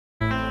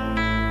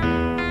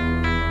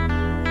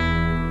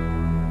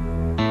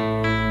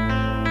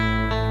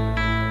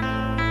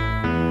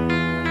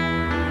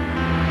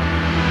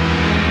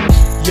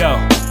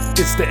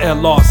It's the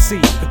LRC.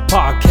 If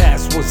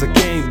podcast was a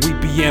game, we'd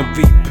be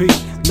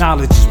MVP.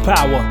 Knowledge is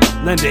power.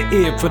 Lend an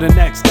ear for the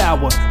next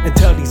hour and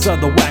tell these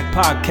other whack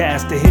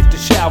podcasts to hit the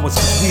showers.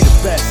 Cause we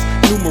the best.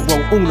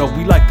 Numero uno,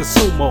 we like a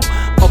sumo.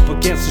 Up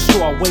against the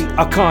straw weight,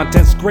 our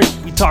content's great.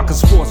 We talking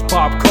sports,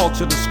 pop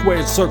culture, the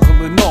squared circle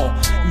and all.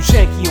 You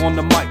Shanky on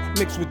the mic,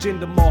 mixed with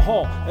Jinder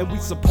Mahal. And we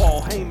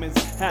Paul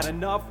Heyman's had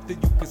enough that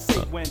you could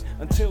say when.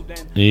 Until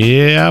then.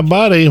 Yeah,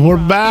 buddy, we're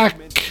back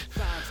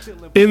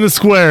in the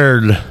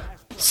squared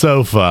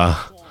sofa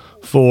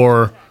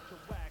for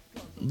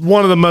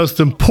one of the most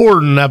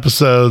important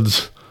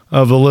episodes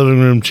of the Living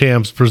Room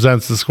Champs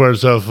Presents the Squared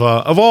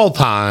Sofa of all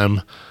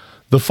time.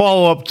 The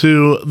follow-up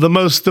to the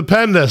most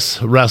stupendous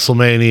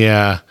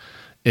Wrestlemania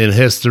in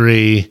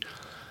history.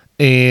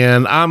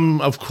 And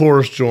I'm, of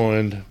course,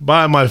 joined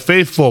by my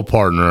faithful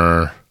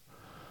partner,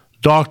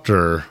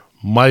 Dr.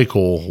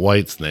 Michael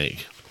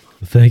Whitesnake.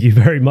 Thank you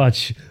very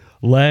much,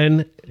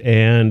 Len.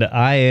 And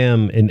I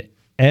am an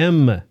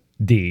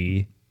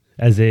MD,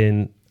 as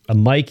in a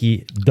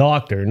Mikey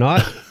doctor, not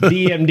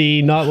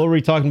DMD, not what were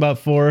we talking about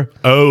for?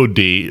 OD,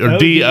 or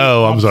DO,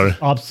 I'm sorry.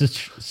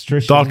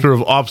 Obstetrician. Doctor of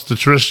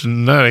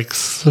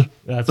Obstetricianics.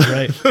 That's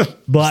right.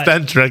 But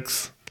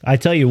Stentrix. I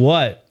tell you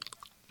what,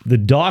 the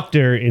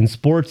doctor in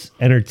sports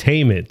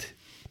entertainment,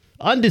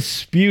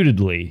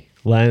 undisputedly,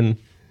 Len,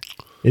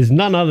 is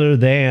none other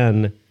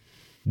than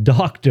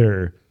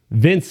Dr.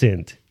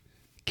 Vincent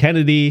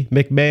Kennedy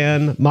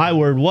McMahon. My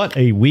word, what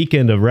a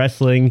weekend of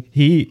wrestling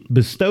he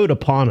bestowed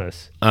upon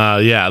us.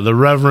 The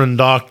Reverend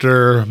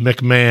Dr.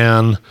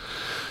 McMahon.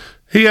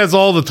 He has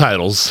all the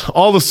titles,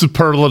 all the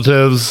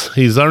superlatives.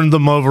 He's earned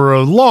them over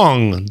a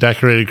long,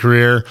 decorated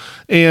career.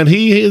 And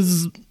he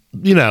is,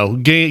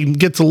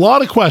 gets a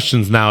lot of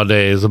questions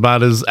nowadays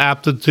about his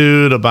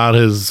aptitude, about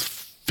his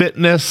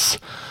fitness,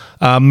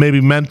 maybe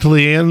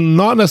mentally and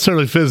not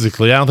necessarily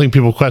physically. I don't think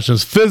people question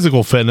his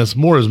physical fitness,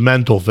 more his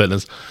mental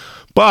fitness.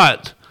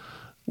 But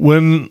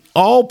when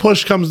all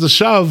push comes to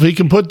shove, he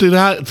can put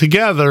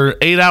together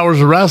 8 hours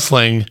of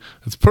wrestling.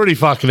 It's pretty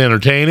fucking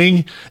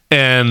entertaining,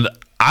 and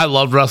I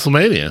loved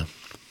WrestleMania.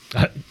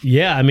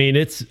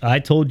 I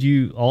told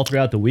you all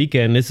throughout the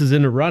weekend, this is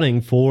in the running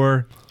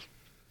for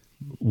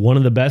one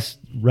of the best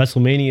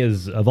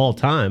WrestleManias of all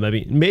time. I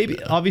mean,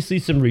 maybe obviously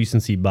some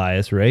recency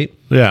bias, right?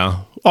 Yeah,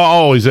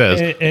 always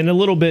is, and a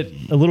little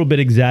bit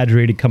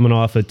exaggerated coming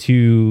off of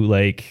two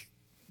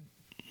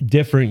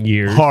different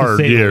years, hard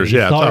years,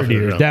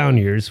 down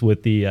years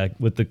with the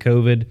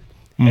COVID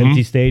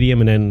empty stadium,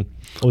 and then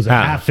it was a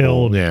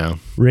half-filled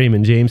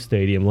Raymond James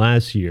Stadium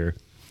last year,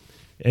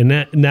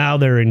 and now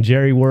they're in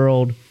Jerry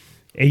World,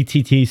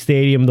 ATT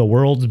Stadium, the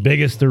world's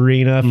biggest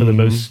arena for the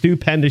most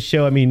stupendous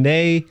show. I mean,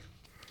 they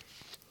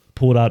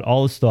pulled out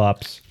all the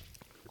stops,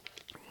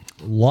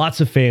 lots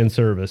of fan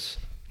service,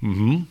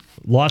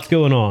 lots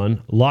going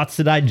on, lots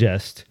to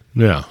digest.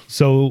 Yeah,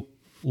 so.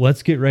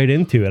 Let's get right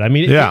into it. I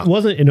mean, it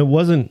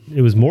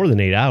was more than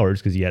 8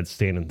 hours because you had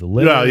stand and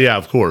deliver. Yeah,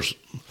 of course.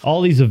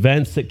 All these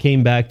events that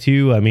came back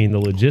too. I mean,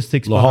 the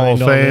logistics. The Hall of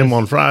Fame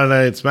on Friday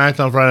night,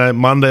 SmackDown Friday night,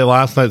 Monday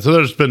last night. So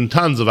there's been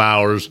tons of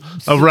hours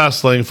of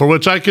wrestling for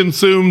which I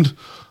consumed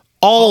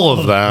all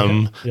of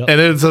them. Yep.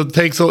 And it's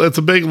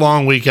a big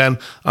long weekend.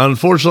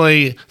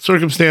 Unfortunately,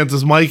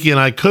 circumstances, Mikey and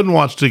I couldn't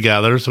watch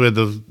together, so we had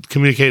to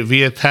communicate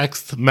via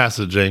text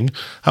messaging.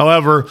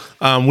 However,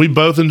 we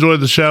both enjoyed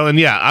the show, and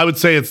I would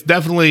say it's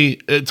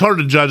hard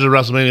to judge a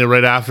WrestleMania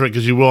right after it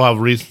because you will have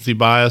recency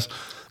bias,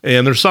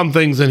 and there's some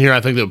things in here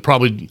I think that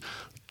probably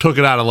took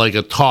it out of like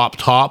a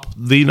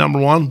the number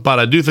one, but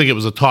I do think it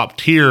was a top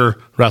tier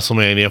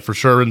WrestleMania for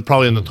sure, and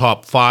probably in the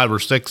top 5 or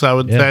 6, I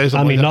would say.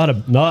 I mean,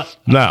 no.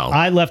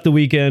 I left the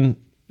weekend,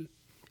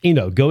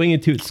 going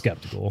into it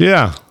skeptical.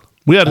 Yeah,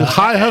 we had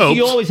high hopes.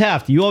 You always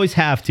have to.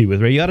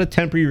 You got to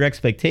temper your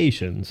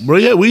expectations. Well,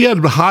 yeah, we had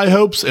high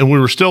hopes, and we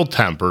were still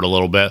tempered a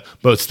little bit,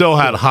 but still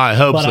had high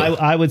hopes. But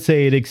I would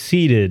say it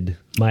exceeded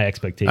my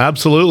expectations.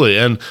 Absolutely,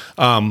 and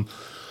one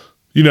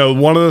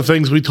of the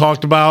things we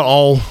talked about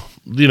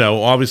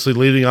obviously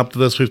leading up to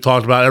this, we've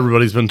talked about,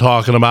 everybody's been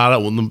talking about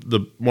it.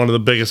 One of the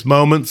biggest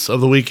moments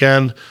of the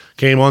weekend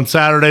came on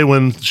Saturday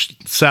when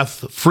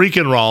Seth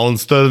freaking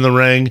Rollins stood in the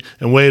ring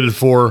and waited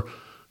for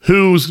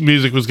whose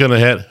music was going to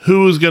hit,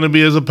 who was going to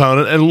be his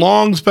opponent, and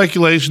long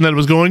speculation that it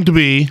was going to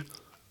be...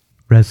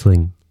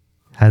 Wrestling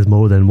has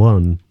more than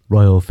one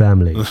royal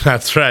family.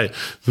 That's right.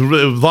 A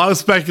lot of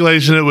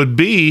speculation it would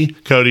be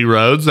Cody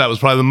Rhodes. That was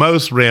probably the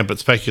most rampant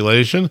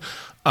speculation.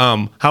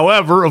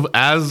 However,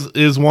 as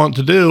is wont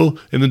to do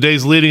in the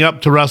days leading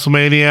up to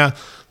WrestleMania,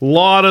 a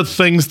lot of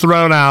things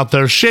thrown out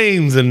there.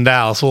 Shane's in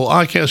Dallas.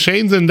 Well,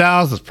 Shane's in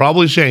Dallas. It's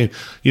probably Shane.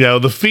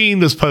 The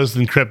Fiend is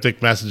posting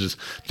cryptic messages,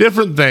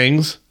 different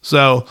things.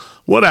 So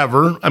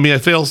whatever. I mean, I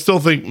still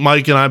think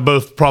Mike and I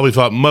both probably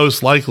thought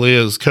most likely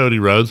is Cody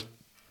Rhodes.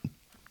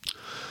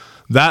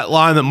 That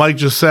line that Mike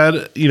just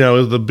said,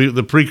 is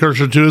the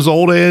precursor to his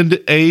old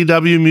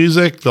AEW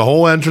music. The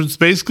whole entrance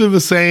basically the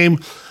same.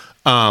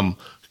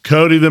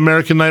 Cody, the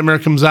American Nightmare,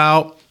 comes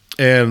out,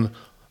 and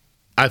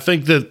I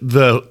think that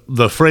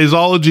the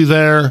phraseology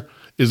there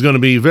is going to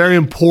be very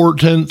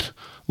important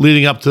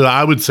leading up to,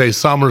 I would say,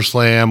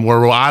 SummerSlam,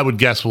 where I would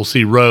guess we'll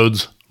see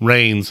Rhodes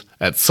Reigns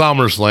at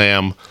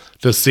SummerSlam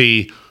to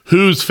see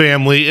whose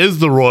family is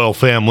the royal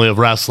family of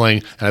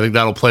wrestling. And I think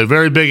that'll play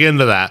very big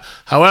into that.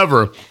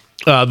 However,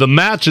 the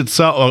match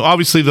itself,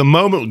 obviously the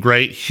moment,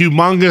 great,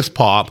 humongous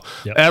pop.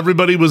 Yep.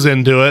 Everybody was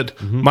into it,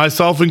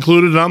 myself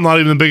included. And I'm not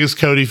even the biggest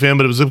Cody fan,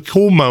 but it was a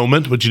cool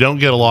moment, which you don't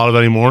get a lot of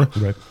anymore.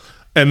 Right.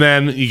 And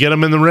then you get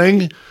him in the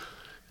ring.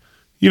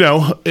 You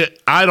know,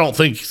 I don't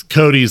think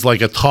Cody's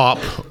like a top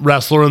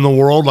wrestler in the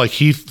world like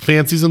he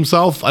fancies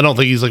himself. I don't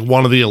think he's like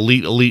one of the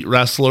elite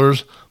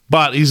wrestlers,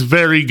 but he's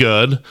very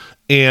good.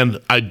 And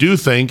I do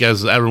think,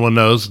 as everyone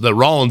knows, that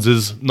Rollins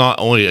is not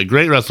only a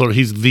great wrestler,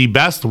 he's the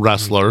best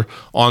wrestler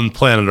on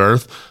planet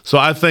Earth. So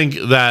I think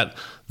that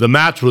the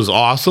match was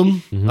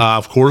awesome.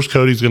 Of course,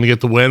 Cody's going to get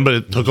the win, but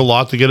it took a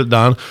lot to get it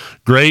done.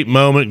 Great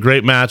moment,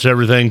 great match,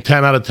 everything.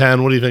 10 out of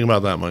 10. What do you think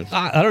about that, Mike?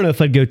 I don't know if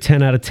I'd go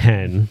 10 out of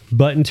 10,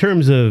 but in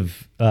terms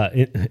of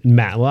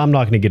Matt, well, I'm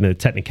not going to get into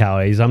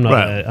technicalities. I'm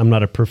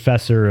not a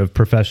professor of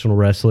professional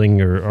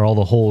wrestling or all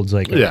the holds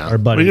like our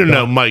buddy. You're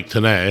no Mike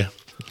Tenay.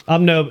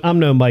 I'm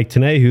no Mike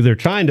Tenay, who they're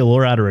trying to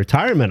lure out of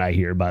retirement, I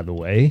hear, by the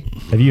way.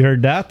 Have you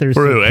heard that? There's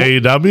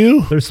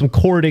AEW? There's some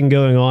courting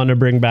going on to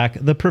bring back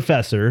the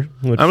Professor.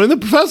 Which, I mean, the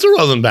Professor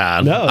wasn't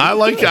bad. No,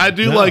 I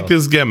do like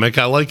his gimmick.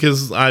 I like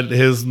his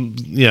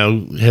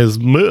move.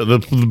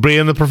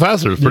 Being the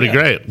Professor is pretty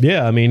great.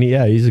 Yeah, I mean,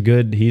 he's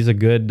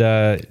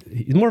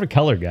more of a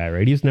color guy,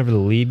 right? He's never the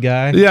lead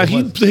guy. Yeah,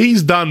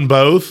 he's done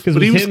both.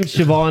 Because him,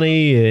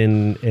 Shivani,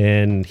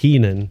 and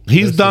Heenan.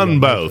 He's done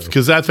both.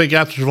 Because I think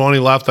after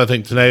Shivani left, I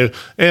think Tenay,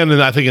 and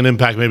I think in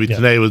Impact maybe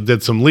Tenay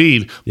did some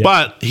lead,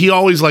 but he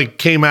always like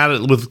came at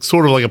it with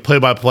sort of like a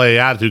play-by-play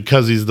attitude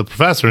because he's the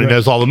Professor and he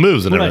knows all the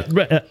moves and everything.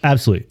 Right,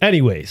 absolutely.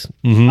 Anyways,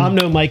 I'm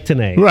no Mike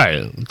Tenay.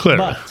 Right,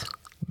 clear.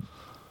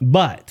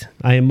 But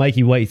I am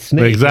Mikey White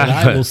Snake. Exactly.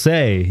 And I will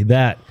say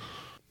that,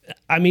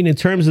 I mean, in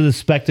terms of the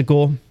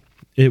spectacle,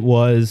 it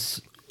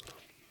was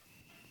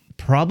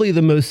probably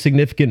the most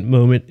significant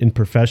moment in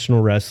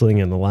professional wrestling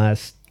in the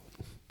last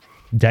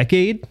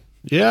decade.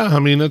 Yeah, I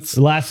mean, it's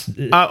the last.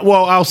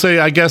 Well, I'll say,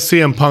 I guess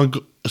CM Punk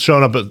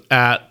showing up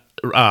at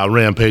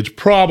Rampage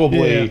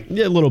probably,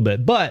 a little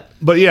bit, but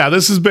yeah,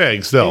 this is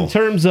big still.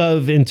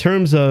 In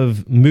terms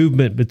of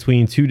movement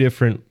between two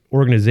different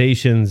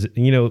organizations,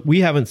 you know, we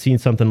haven't seen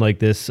something like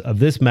this of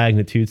this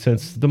magnitude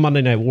since the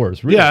Monday Night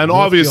Wars. Really. Yeah, and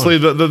obviously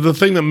the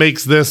thing that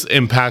makes this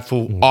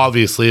impactful,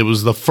 obviously, it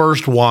was the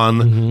first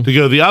one to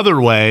go the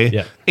other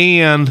way,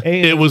 and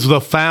it was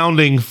the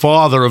founding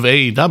father of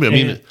AEW. I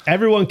mean,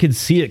 everyone could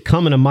see it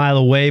coming a mile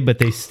away, but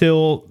they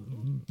still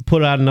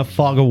put out enough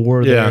fog of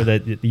war there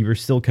that you were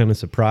still kind of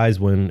surprised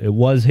when it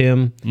was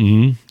him.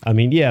 I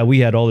mean, we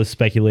had all this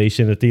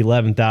speculation at the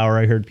 11th hour.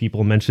 I heard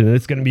people mention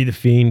it's going to be The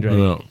Fiend, right?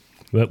 Yeah.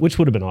 Which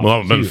would have been awesome. Well,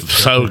 it would have been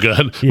so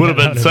good. Would have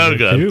been so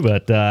good. Too,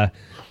 but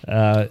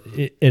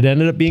it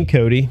ended up being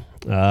Cody.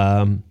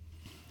 The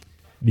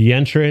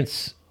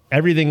entrance,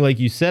 everything like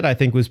you said, I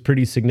think was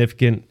pretty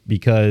significant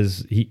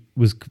because he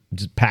was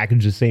just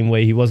packaged the same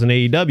way he was in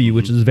AEW,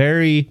 which is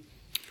very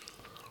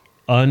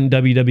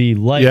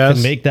un-WWE-like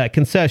to make that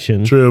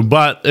concession. True,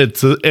 but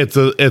it's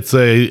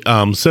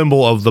a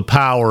symbol of the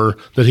power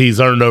that he's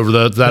earned over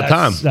that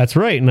time. That's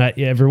right, and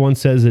everyone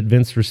says that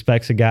Vince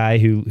respects a guy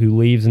who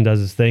leaves and does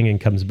his thing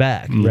and comes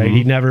back. Right,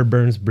 he never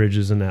burns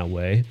bridges in that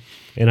way,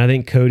 and I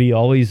think Cody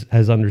always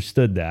has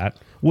understood that.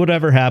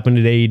 Whatever happened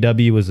at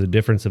AEW was a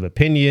difference of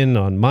opinion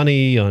on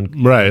money, on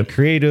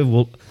creative.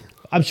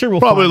 I'm sure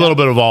we'll probably a little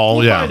bit of all.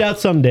 We'll find out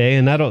someday,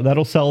 and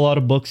that'll sell a lot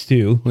of books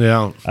too.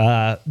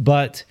 Yeah,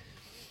 but.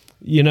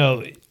 You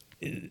know,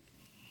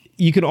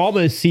 you can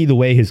almost see the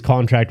way his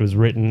contract was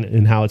written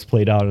and how it's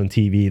played out on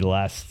TV the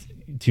last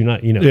two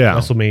nights,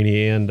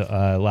 WrestleMania and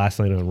last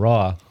night on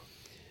Raw.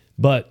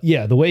 But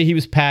yeah, the way he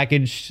was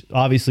packaged,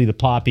 obviously the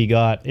pop he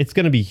got, it's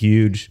going to be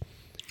huge.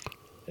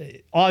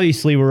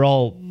 Obviously, we're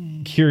all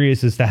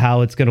curious as to how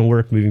it's going to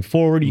work moving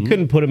forward. You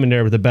couldn't put him in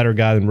there with a better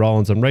guy than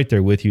Rollins. I'm right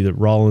there with you that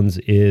Rollins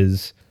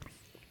is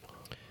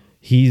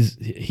he's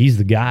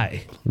the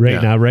guy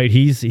now, right?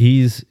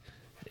 He's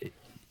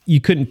you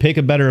couldn't pick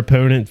a better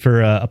opponent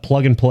for a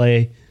plug and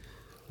play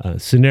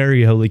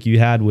scenario like you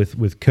had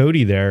with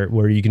Cody there,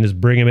 where you can just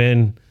bring him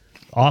in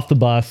off the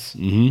bus,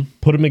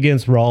 put him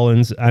against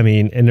Rollins. I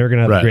mean, and they're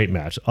going to have a great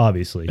match,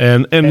 obviously.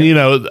 And you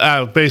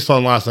know, based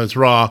on last night's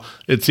Raw,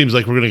 it seems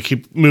like we're going to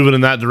keep moving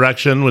in that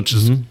direction, which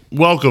is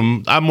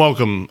welcome. I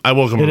welcome a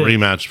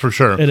rematch for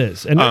sure. It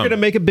is. And they're going to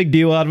make a big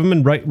deal out of him,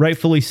 and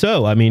rightfully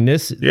so. I mean,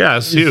 this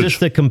is huge.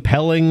 Just a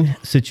compelling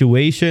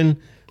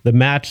situation. The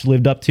match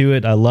lived up to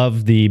it. I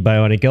love the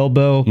Bionic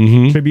Elbow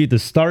tribute, the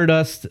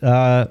Stardust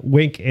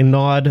wink and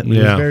nod. It was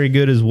very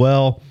good as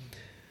well.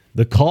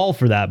 The call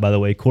for that, by the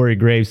way, Corey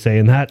Graves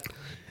saying that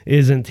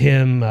isn't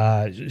him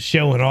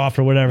showing off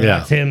or whatever.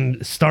 That's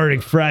him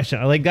starting fresh.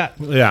 I like that.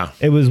 Yeah.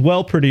 It was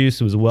well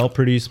produced. It was a well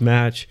produced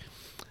match.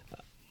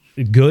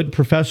 Good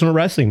professional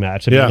wrestling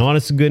match. I mean,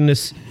 honest to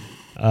goodness,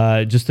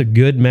 just a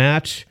good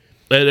match.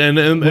 And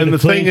the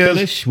thing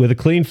is, with a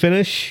clean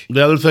finish.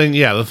 The other thing,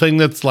 the thing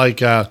that's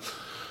like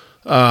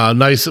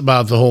nice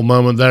about the whole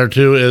moment there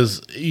too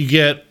is you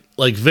get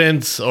like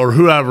Vince or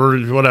whoever,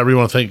 whatever you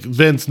want to think,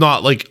 Vince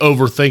not like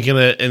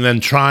overthinking it and then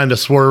trying to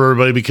swerve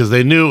everybody because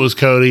they knew it was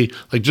Cody.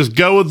 Like, just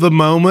go with the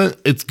moment.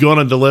 It's going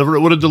to deliver.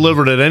 It would have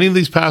delivered at any of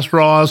these past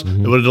Raws.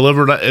 It would have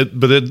delivered it,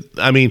 but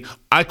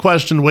I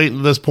questioned waiting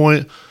to this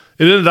point.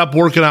 It ended up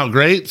working out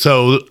great,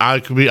 so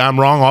I'm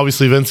wrong.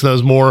 Obviously, Vince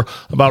knows more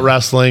about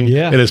wrestling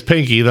in his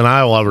pinky than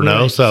I will ever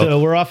know. So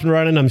we're off and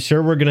running. I'm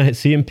sure we're going to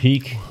see him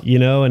peak,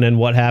 and then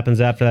what happens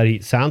after that?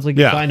 He sounds like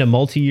he signed a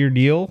multi-year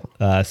deal.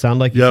 Sound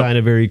like he signed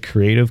a very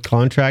creative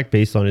contract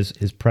based on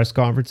his press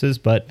conferences.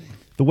 But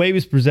the way he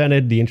was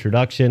presented, the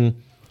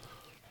introduction,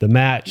 the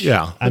match, it's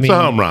a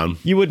home run.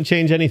 You wouldn't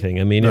change anything.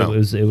 I mean, it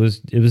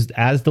was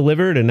as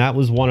delivered, and that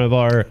was one of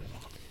our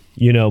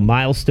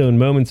milestone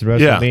moments of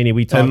WrestleMania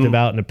we talked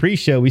about in the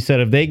pre-show. We said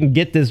if they can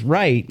get this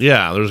right.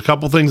 Yeah, there's a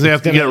couple things they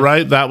have to get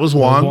right. That was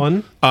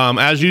one.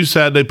 As you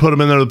said, they put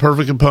him in there, the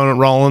perfect component,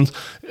 Rollins.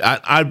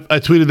 I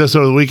tweeted this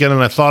over the weekend,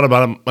 and I thought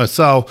about it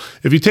myself.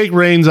 If you take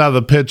Reigns out of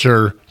the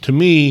picture, to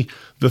me,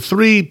 the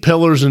three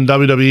pillars in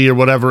WWE or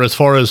whatever, as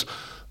far as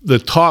the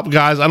top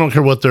guys, I don't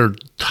care what their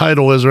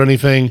title is or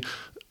anything,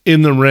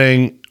 in the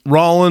ring,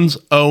 Rollins,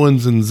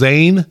 Owens, and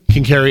Zayn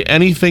can carry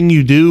anything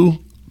you do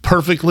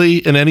perfectly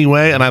in any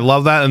way, and I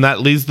love that. And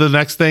that leads to the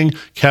next thing: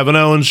 Kevin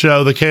Owens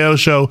show, the KO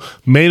show,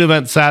 main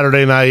event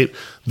Saturday night.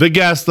 The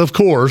guest, of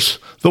course,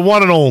 the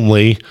one and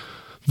only,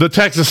 the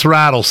Texas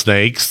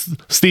Rattlesnakes,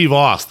 Steve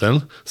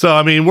Austin. So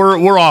I mean,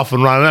 we're off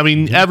and running. I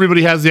mean,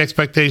 everybody has the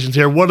expectations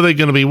here. What are they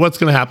going to be? What's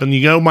going to happen?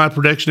 You know, my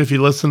prediction, if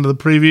you listen to the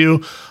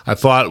preview, I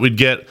thought we'd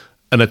get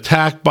an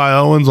attack by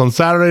Owens on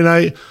Saturday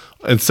night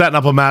and setting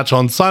up a match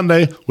on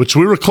Sunday, which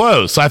we were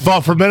close. I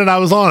thought for a minute I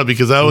was on it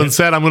because Owen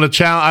said, I'm going to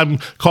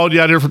challenge. I'm called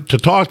you out here to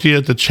talk to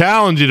you, to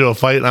challenge you to a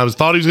fight. And I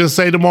thought he was going to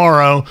say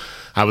tomorrow.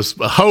 I was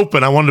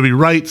hoping, I wanted to be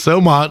right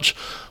so much.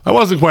 I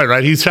wasn't quite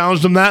right. He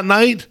challenged him that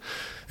night.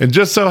 And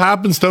just so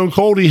happened, Stone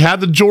Cold, he had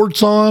the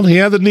jorts on. He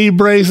had the knee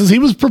braces. He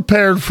was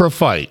prepared for a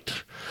fight.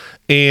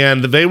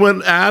 And they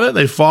went at it.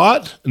 They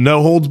fought,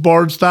 no holds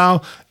barred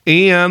style.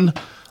 And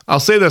I'll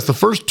say this, the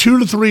first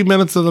 2 to 3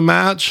 minutes of the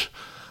match,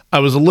 I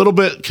was a little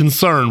bit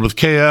concerned with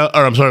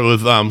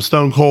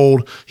Stone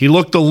Cold. He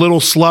looked a little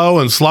slow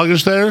and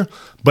sluggish there,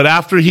 but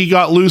after he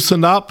got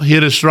loosened up,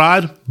 hit his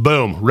stride,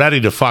 boom, ready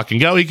to fucking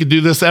go. He could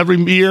do this every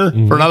year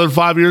for another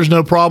 5 years,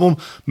 no problem.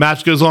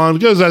 Match goes on,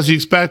 goes as you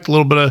expect. A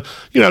little bit of,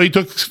 he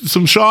took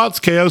some shots.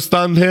 KO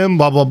stunned him,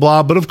 blah, blah,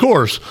 blah. But of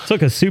course,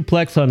 took a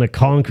suplex on the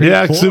concrete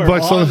floor,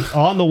 suplex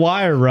on the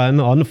wire run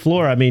on the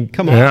floor. I mean,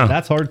 come on,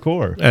 that's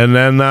hardcore. And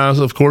then,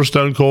 of course,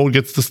 Stone Cold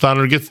gets the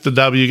stunner, gets the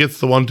W,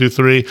 gets the 1, 2,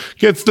 3,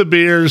 gets the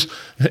beers,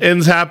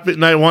 ends happy,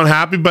 night one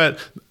happy, but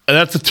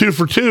that's a 2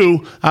 for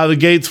 2 out of the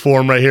gates for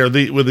him right here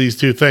with these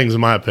two things,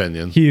 in my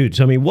opinion. Huge.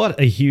 I mean, what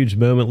a huge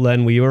moment,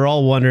 Len. We were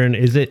all wondering,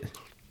 is it,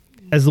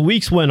 as the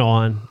weeks went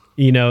on,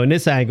 and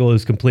this angle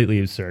is completely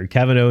absurd.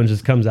 Kevin Owens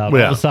just comes out, all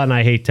of a sudden,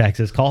 I hate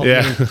Texas. Call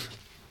it.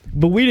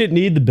 But we didn't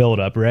need the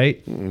build-up,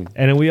 right? And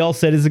then we all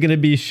said, is it going to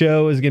be a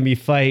show? Is it going to be a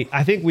fight?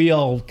 I think we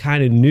all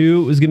kind of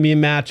knew it was going to be a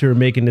match. We were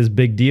making this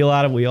big deal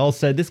out of it. We all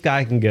said, this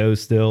guy can go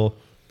still.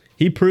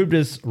 He proved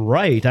us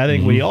right. I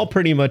think we all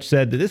pretty much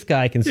said that this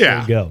guy can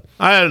still go.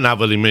 I didn't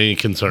have any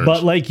concerns.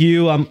 But like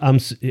you,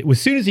 as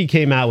soon as he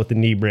came out with the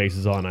knee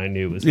braces on, I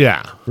knew it was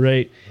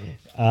right.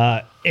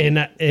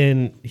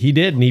 And he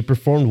did, and he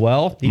performed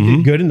well. He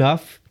did good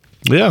enough.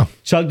 Yeah.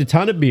 Chugged a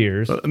ton of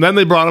beers. And then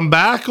they brought him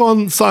back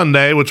on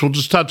Sunday, which we'll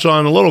just touch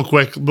on a little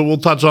quick, but we'll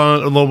touch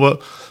on it a little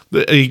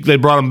bit. They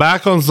brought him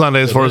back on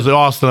Sunday as far as the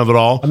Austin of it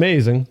all.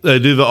 Amazing. They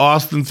do the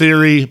Austin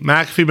Theory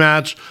McAfee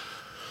match.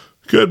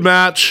 Good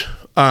match.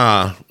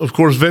 Of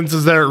course, Vince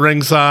is there at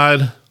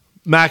ringside.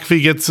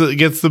 McAfee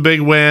gets the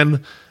big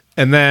win,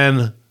 and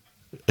then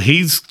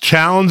he's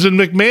challenging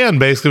McMahon.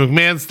 Basically,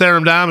 McMahon's staring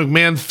him down.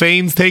 McMahon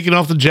feigns taking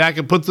off the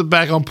jacket, puts it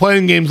back on,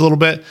 playing games a little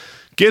bit,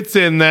 gets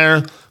in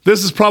there.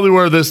 This is probably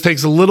where this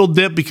takes a little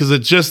dip because it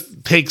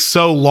just takes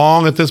so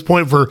long at this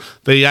point for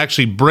they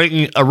actually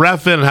bring a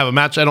ref in and have a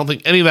match. I don't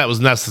think any of that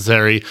was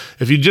necessary.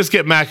 If you just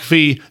get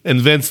McAfee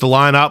and Vince to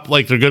line up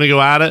like they're going to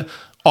go at it,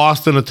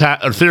 Austin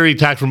Theory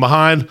attack from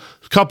behind,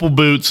 couple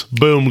boots,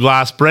 boom,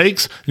 glass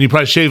breaks, and you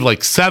probably shaved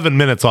like 7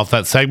 minutes off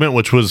that segment,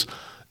 which was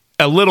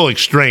a little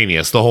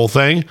extraneous, the whole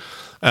thing.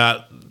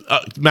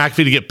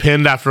 McAfee to get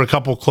pinned after a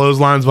couple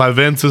clotheslines by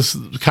Vince is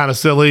kind of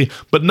silly,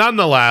 but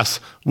nonetheless,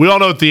 we all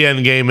know what the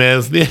end game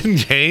is. The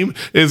end game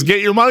is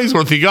get your money's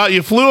worth.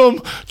 You flew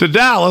him to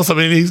Dallas. I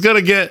mean, he's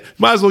going to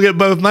might as well get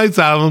both nights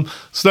out of him.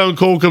 Stone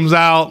Cold comes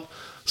out,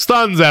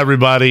 stuns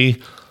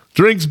everybody,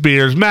 drinks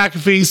beers.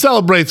 McAfee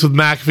celebrates with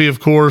McAfee, of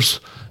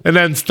course, and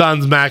then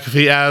stuns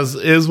McAfee, as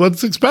is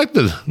what's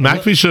expected.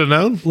 McAfee should have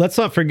known. Let's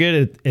not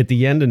forget at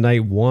the end of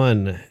night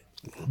one,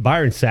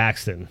 Byron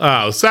Saxton.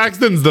 Oh,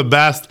 Saxton's the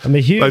best. I'm a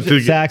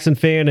huge Saxton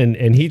fan,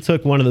 and he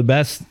took one of the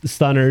best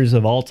stunners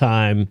of all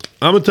time.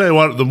 I'm going to tell you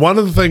what, one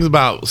of the things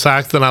about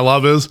Saxton I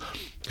love is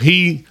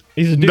he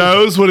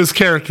knows what his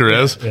character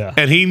is,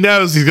 and he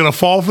knows he's going to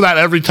fall for that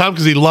every time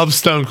because he loves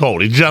Stone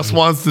Cold. He just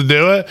wants to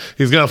do it.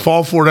 He's going to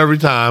fall for it every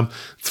time.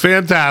 It's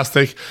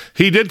fantastic.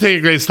 He did take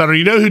a great stunner.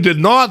 You know who did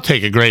not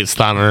take a great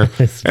stunner?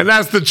 And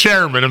that's the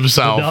chairman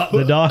himself.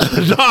 The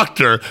doctor. The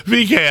doctor.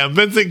 VKM,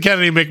 Vincent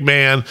Kennedy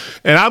McMahon.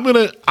 And I'm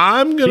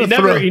gonna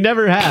throw. He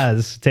never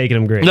has taken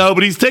him great. No,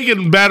 but he's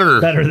taken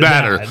better.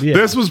 That, yeah.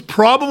 This was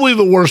probably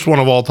the worst one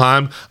of all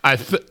time.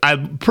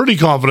 I'm pretty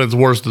confident it's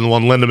worse than the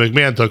one Linda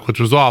McMahon took, which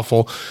was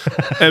awful.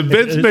 And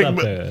Vince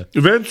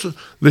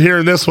here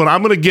in this one,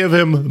 I'm going to give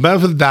him the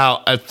benefit of the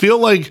doubt. I feel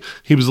like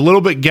he was a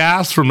little bit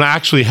gassed from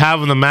actually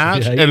having the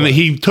match, and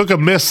he took a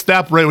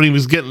misstep right when he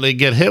was getting to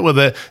get hit with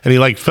it, and he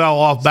like fell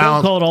off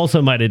balance. Stone Cold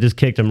also might have just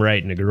kicked him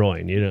right in the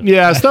groin, you know?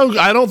 Yeah,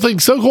 I don't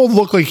think Stone Cold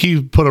looked like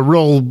he put a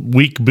real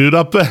weak boot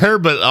up there,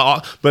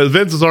 but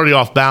Vince was already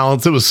off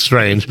balance. It was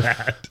strange.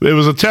 It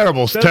was a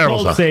terrible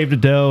stuff. Saved a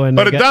dough,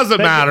 but it doesn't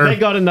matter. They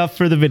got enough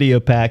for the video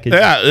package.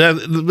 Yeah,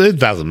 it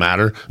doesn't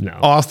matter. No.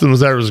 Austin was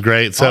there. It was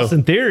great. So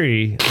Austin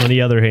Theory, on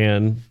the other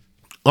hand,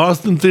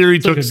 Austin Theory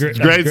took a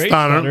great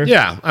stunner.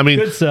 Yeah, I mean,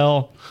 good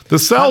sell. The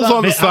cells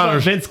on the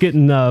stunners. Vince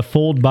getting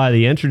fooled by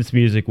the entrance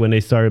music when they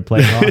started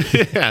playing.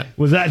 Yeah.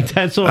 Was that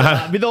intentional?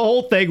 I mean, the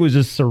whole thing was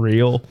just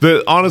surreal.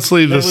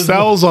 Honestly, the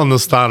cells on the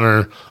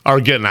stunner are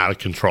getting out of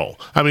control.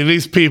 I mean,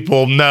 these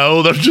people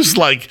know they're just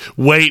like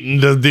waiting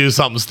to do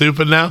something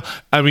stupid now.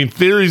 I mean,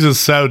 Theory's is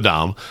so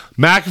dumb.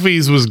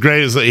 McAfee's was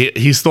great.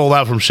 He stole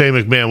that from Shane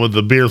McMahon with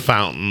the beer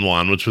fountain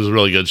one, which was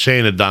really good.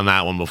 Shane had done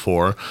that one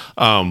before.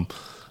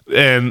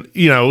 And,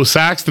 you know,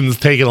 Saxton's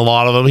taken a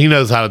lot of them. He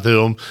knows how to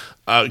do them.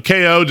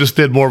 KO just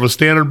did more of a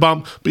standard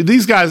bump. But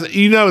these guys,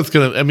 you know, it's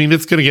going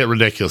to get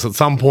ridiculous at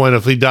some point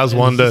if he does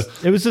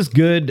It was just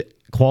good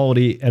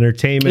quality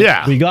entertainment.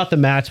 Yeah. We got the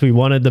match we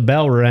wanted. The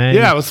bell rang.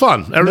 Yeah, it was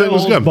fun. Everything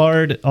was good.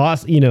 Barred.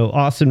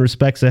 Austin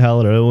respects the hell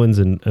out of Owens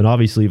and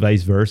obviously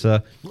vice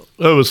versa.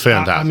 It was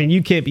fantastic. I mean,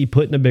 you can't be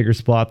put in a bigger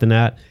spot than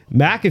that.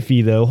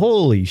 McAfee, though,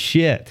 holy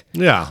shit.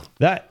 Yeah.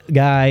 That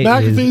guy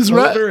McAfee's is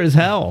over as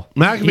hell.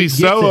 McAfee's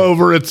so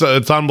over, it's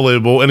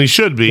unbelievable, and he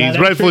should be. He's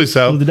rightfully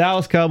so. The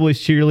Dallas Cowboys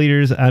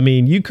cheerleaders, I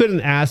mean, you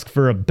couldn't ask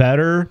for a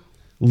better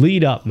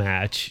lead-up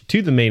match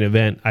to the main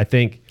event, I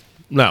think.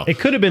 No. It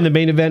could have been the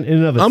main event in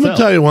and of itself. I'm going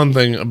to tell you one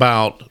thing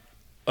about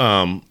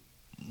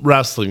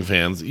wrestling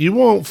fans. You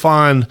won't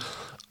find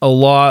a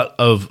lot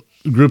of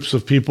groups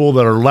of people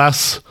that are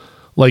less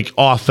like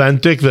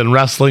authentic than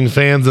wrestling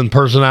fans and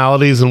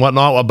personalities and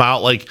whatnot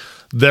about like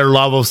their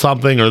love of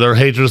something or their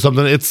hatred of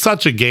something. It's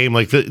such a game.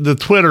 Like the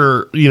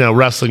Twitter,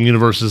 wrestling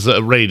universe is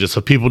outrageous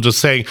of people just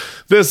saying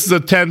this is a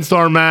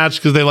 10-star match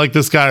because they like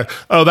this guy.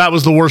 Oh, that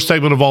was the worst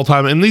segment of all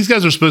time. And these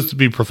guys are supposed to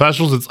be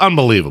professionals. It's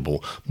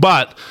unbelievable.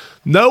 But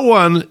no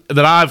one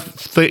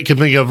that can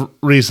think of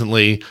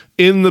recently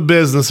in the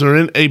business or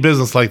in a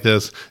business like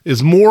this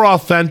is more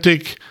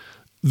authentic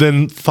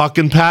than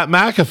fucking Pat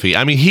McAfee.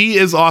 I mean, he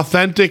is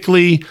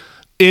authentically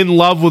in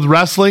love with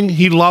wrestling.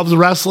 He loves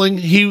wrestling.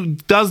 He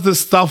does this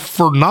stuff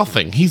for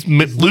nothing. He's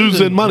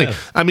losing money. Yeah.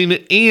 I mean,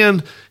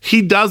 and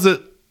he does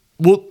it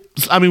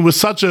with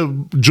such a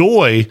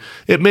joy.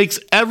 It makes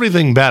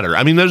everything better.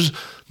 I mean, there's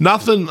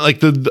nothing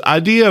like the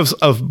idea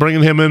of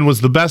bringing him in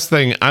was the best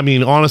thing. I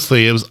mean,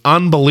 honestly, it was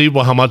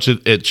unbelievable how much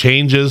it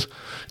changes.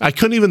 I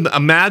couldn't even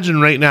imagine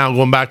right now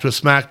going back to a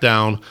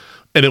SmackDown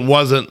and it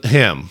wasn't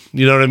him.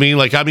 You know what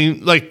I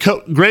mean?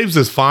 Graves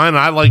is fine.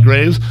 I like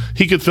Graves.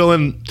 He could fill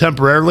in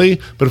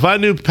temporarily. But if I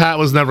knew Pat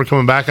was never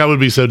coming back, I would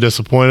be so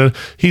disappointed.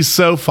 He's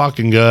so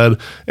fucking good.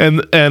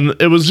 And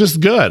it was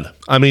just good.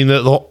 I mean,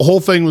 the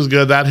whole thing was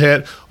good. That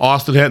hit,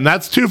 Austin hit. And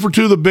that's 2 for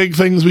 2, the big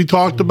things we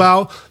talked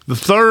about. The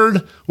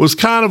third was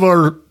kind of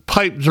our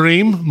pipe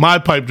dream. My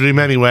pipe dream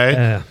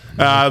anyway.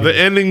 The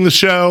ending the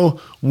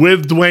show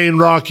with Dwayne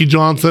Rocky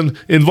Johnson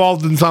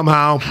involved in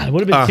somehow. It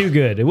would have been too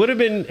good. It would have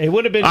been.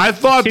 I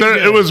thought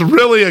it was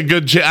really a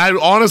good. I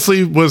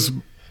honestly was.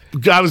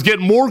 I was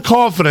getting more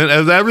confident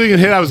as everything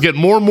hit. I was getting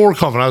more and more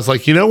confident. I was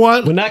like, you know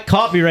what? When that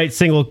copyright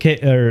symbol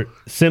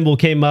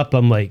came up,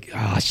 I'm like,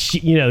 oh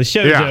shit! The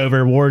show's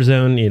over.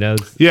 Warzone.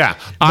 Yeah.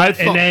 And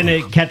then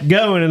it kept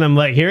going, and I'm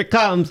like, here it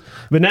comes.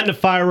 But then the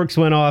fireworks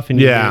went off,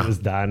 and it was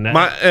done.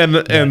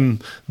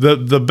 And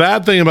the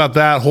bad thing about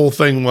that whole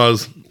thing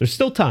was there's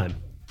still time.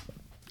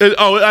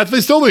 I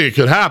still think it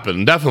could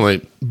happen,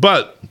 definitely.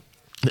 But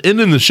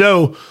ending the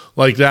show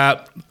like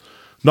that.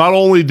 Not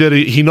only did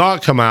he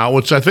not come out,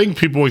 which I think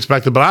people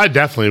expected, but I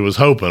definitely was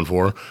hoping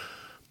for.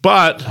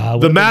 But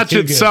the match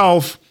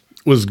itself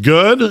was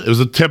good. It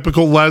was a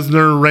typical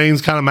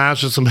Lesnar-Reigns kind of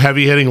match. Just some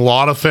heavy hitting, a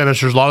lot of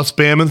finishers, a lot of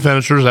spamming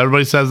finishers.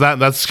 Everybody says that.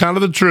 That's kind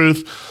of the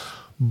truth.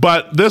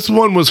 But this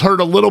one was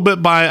hurt a little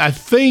bit by, I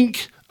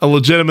think, a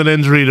legitimate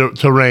injury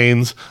to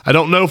Reigns. I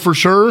don't know for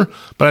sure,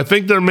 but I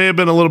think there may have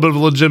been a little bit of a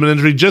legitimate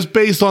injury just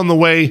based on the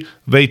way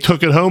they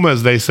took it home,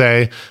 as they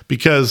say,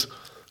 because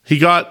he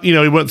got,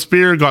 he went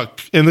spear,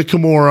 got in the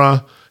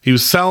Kimura. He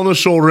was selling the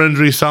shoulder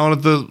injury, selling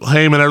it to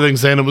Heyman and everything,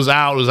 saying it was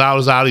out.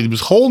 He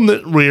was holding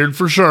it weird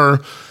for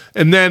sure.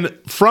 And then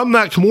from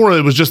that Kimura,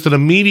 it was just an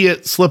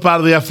immediate slip out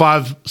of the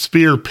F5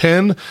 spear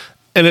pin.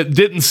 and it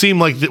didn't seem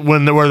like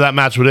where that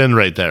match would end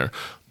right there.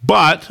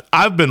 But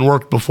I've been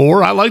worked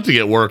before. I like to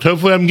get worked.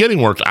 Hopefully I'm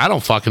getting worked. I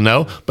don't fucking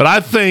know. But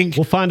I think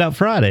we'll find out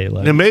Friday.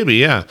 Maybe,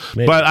 yeah.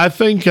 Maybe. But I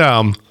think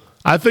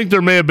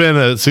there may have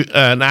been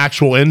an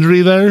actual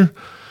injury there,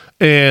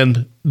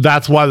 and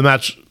that's why the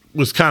match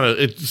was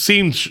it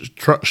seemed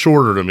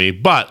shorter to me.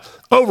 But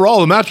overall,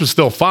 the match was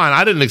still fine.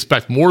 I didn't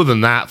expect more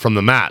than that from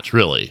the match,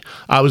 really.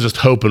 I was just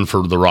hoping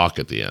for The Rock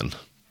at the end.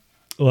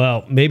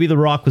 Well, maybe The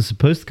Rock was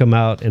supposed to come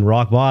out and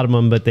rock bottom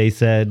him, but they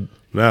said,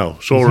 no,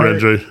 shoulder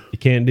injury. You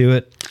can't do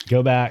it.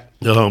 Go back.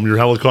 Go home. Your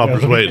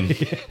helicopter's waiting.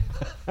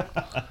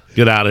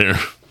 Get out of here.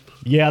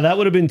 Yeah, that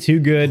would have been too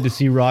good to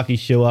see Rocky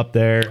show up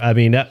there. I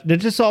mean, that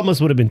just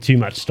almost would have been too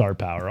much star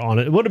power on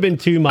it. It would have been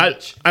too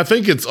much. I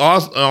think it's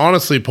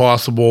honestly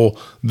possible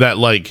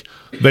that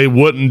they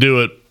wouldn't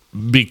do it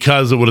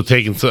because it would have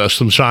taken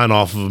some shine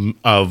off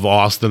of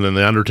Austin and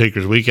the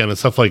Undertaker's weekend and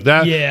stuff like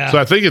that. Yeah. So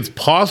I think it's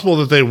possible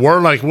that they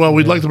were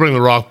we'd like to bring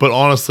The Rock, but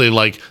honestly,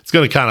 it's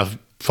going to kind of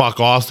fuck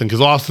Austin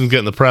because Austin's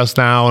getting the press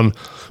now.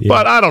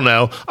 But I don't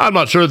know. I'm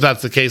not sure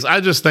that's the case. I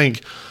just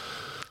think.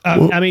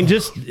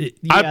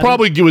 I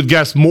probably would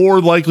guess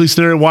more likely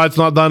scenario why it's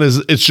not done is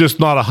it's just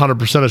not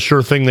 100% a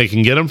sure thing they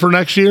can get him for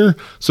next year.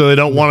 So they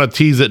don't want to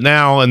tease it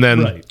now and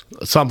then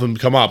something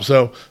come up.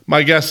 So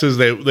my guess is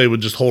they would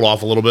just hold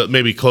off a little bit,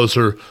 maybe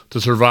closer to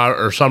Survivor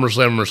or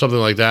SummerSlam or something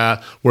like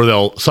that, where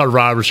they'll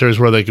Survivor Series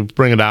where they could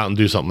bring it out and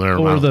do something there.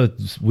 Or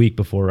the week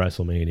before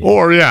WrestleMania.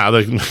 Or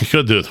they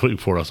could do it the week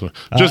before WrestleMania.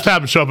 Just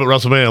have him show up at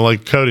WrestleMania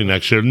like Cody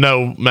next year.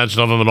 No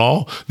mention of him at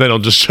all. They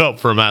don't just show up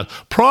for a match.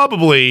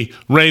 Probably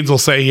Reigns will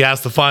say he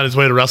has to find his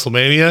way to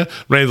WrestleMania.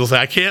 Reigns will say,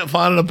 I can't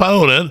find an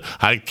opponent.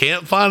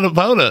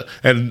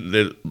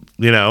 And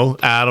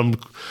Adam,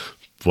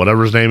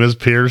 whatever his name is,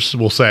 Pierce,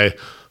 will say,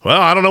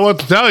 well, I don't know what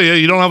to tell you.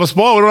 You don't have a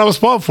spot. We don't have a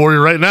spot for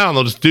you right now. And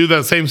they'll just do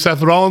that same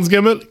Seth Rollins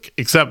gimmick,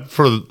 except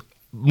for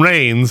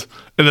Reigns,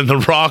 and then The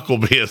Rock will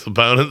be his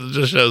opponent that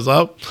just shows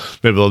up.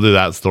 Maybe they'll do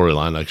that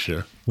storyline next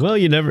year. Well,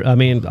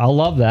 I'll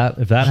love that.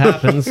 If that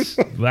happens,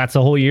 that's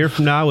a whole year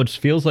from now, which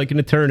feels like an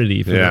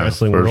eternity for the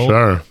wrestling world.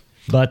 Sure.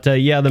 But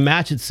the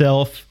match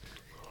itself,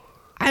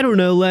 I don't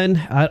know, Len.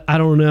 I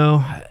don't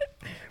know.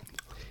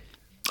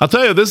 I'll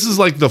tell you, this is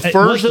like the first.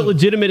 Was it a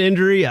legitimate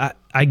injury?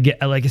 I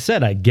get, like I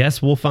said, I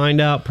guess we'll find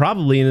out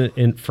probably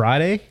in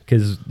Friday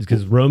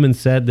because Roman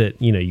said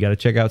that you got to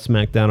check out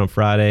SmackDown on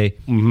Friday.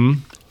 Mm-hmm.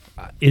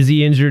 Is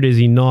he injured? Is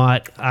he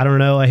not? I don't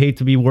know. I hate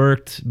to be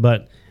worked,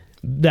 but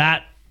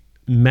that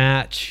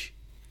match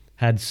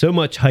had so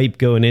much hype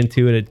going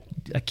into it.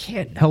 I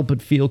can't help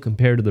but feel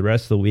compared to the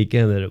rest of the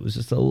weekend that it was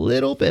just a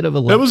little bit of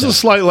a letdown. It was a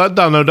slight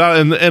letdown, no doubt.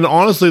 And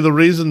honestly, the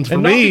reason for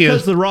me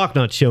is The Rock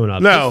not showing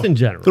up. No, just in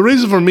general. The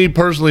reason for me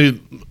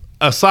personally,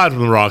 aside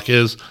from The Rock,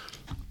 is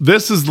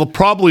this is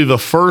probably the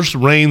first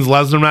Reigns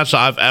Lesnar match that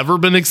I've ever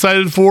been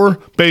excited for,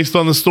 based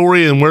on the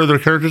story and where their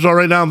characters are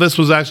right now. This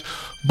was actually,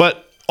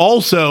 but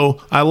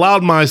also I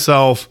allowed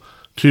myself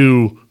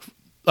to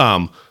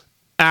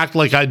act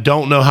like I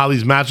don't know how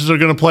these matches are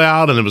going to play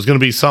out, and it was going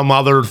to be some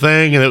other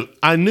thing. And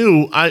I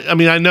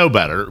know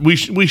better. We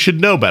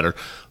should know better.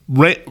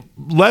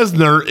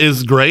 Lesnar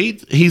is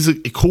great. He's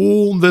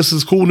cool. This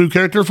is cool new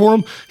character for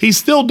him. He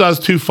still does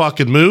 2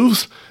 fucking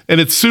moves,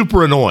 and it's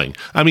super annoying.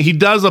 I mean, he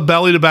does a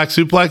belly to back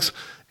suplex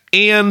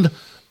and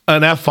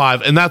an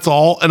F5, and that's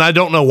all. And I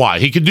don't know why.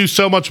 He could do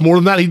so much more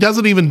than that. He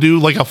doesn't even do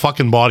like a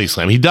fucking body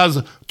slam. He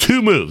does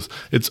 2 moves.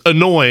 It's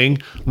annoying.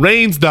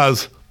 Reigns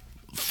does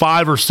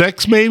 5 or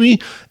 6 maybe,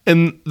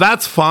 and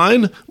that's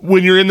fine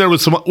when you're in there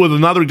with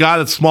another guy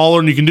that's smaller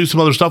and you can do some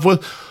other stuff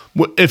with.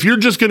 If you're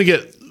just going to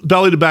get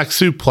belly to back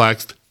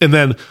suplexed, and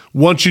then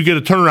once you get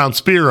a turnaround,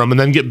 spear him, and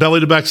then get belly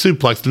to back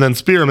suplexed, and then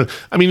spear him.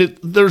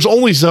 There's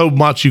only so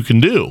much you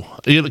can do.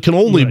 It can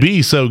only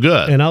be so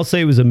good. And I'll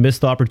say it was a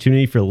missed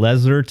opportunity for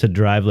Lesnar to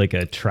drive like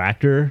a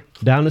tractor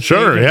down the stage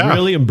and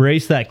really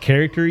embrace that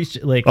character.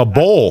 He's like a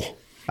bull.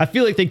 I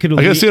feel like they could have.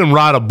 I can see him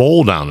ride a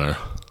bull down there.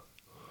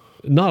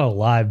 Not a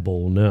live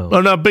bull, no.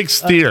 Oh, no, a big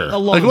steer.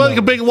 Like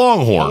a big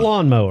longhorn. A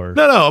lawnmower.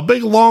 No, a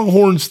big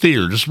longhorn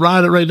steer. Just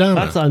ride it right down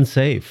That's there.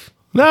 unsafe.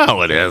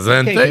 No, it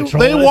isn't.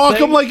 They walk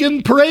them like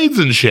in parades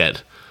and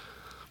shit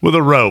with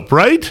a rope,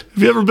 right?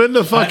 Have you ever been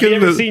to fucking...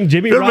 Have you ever seen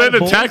Jimmy ride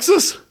been to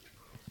Texas?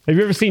 Have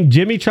you ever seen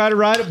Jimmy try to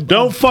ride it?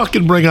 Don't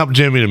fucking bring up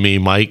Jimmy to me,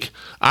 Mike.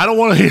 I don't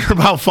want to hear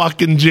about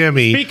fucking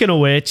Jimmy. Speaking of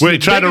which...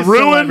 Wait, try to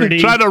ruin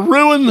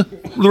the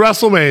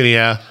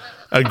WrestleMania.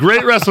 A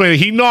great WrestleMania.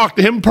 He knocked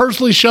him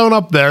personally showing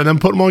up there and then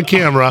put him on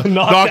camera.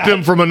 knocked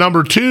him from a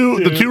number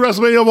 2, the 2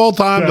 WrestleMania of all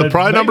time, to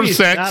probably number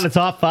 6. Not a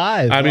top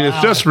 5. I mean,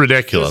 it's just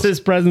ridiculous. Just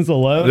his presence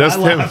alone. I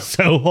laughed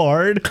so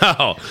hard.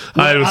 Oh,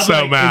 I was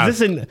so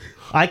mad.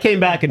 I came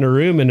back in the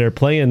room and they're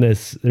playing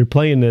this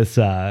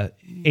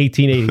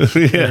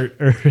 1880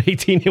 or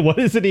 18. What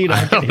is it?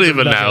 I don't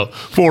even know.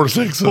 4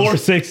 6s. 4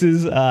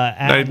 6s.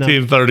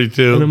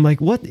 1932. And I'm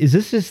like, what is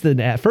this? Just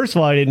the ad? First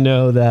of all, I didn't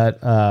know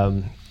that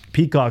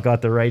Peacock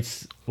got the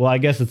rights. Well, I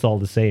guess it's all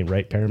the same,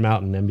 right?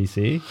 Paramount and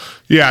NBC.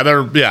 Yeah,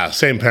 they're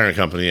same parent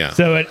company. Yeah.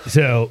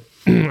 So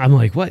I'm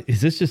like, what is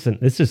this?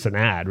 It's just an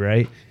ad,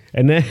 right?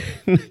 And then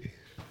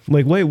I'm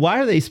like, wait, why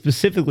are they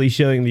specifically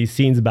showing these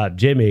scenes about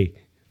Jimmy?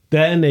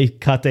 Then they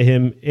cut to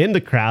him in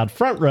the crowd,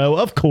 front row,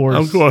 of course.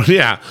 Of course,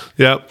 yeah.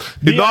 Yep.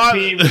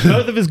 VIP with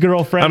both of his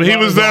girlfriends. I mean, he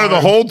was there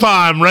the whole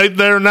time, right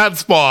there in that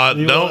spot.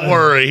 Don't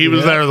worry. He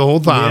was there the whole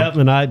time. Yep,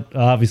 and I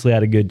obviously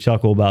had a good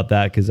chuckle about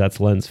that because that's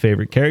Len's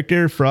favorite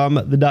character from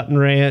the Dutton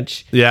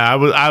Ranch. Yeah,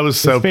 I was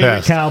so His favorite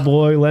pissed.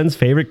 Cowboy, Len's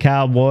favorite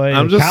cowboy.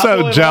 I'm just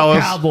so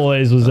jealous.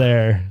 Cowboys was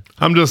there.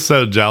 I'm just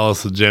so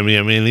jealous of Jimmy.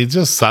 I mean, he's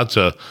just such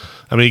a...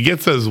 I mean, he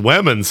gets those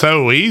women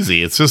so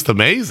easy. It's just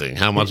amazing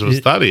how much of a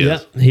study it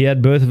is. He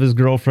had both of his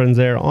girlfriends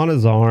there on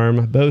his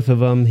arm. Both of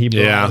them. He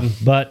brought them.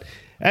 But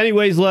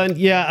anyways, Len,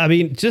 I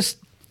mean, just...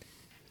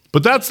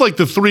 But that's like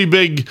the three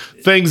big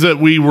things that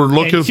we were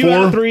looking for. 2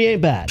 out of 3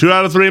 ain't bad. 2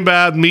 out of 3 ain't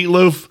bad.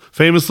 Meatloaf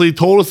famously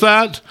told us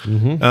that.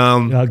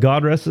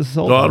 God rest his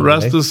soul. God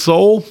rest his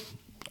soul.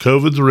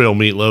 COVID's real,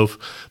 Meatloaf.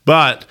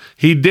 But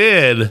he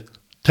did...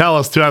 tell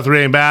us 2 out of 3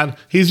 ain't bad.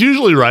 He's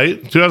usually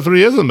right. 2 out of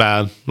 3 isn't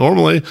bad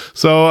normally.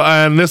 So,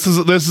 and this is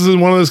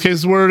one of those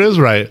cases where it is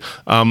right.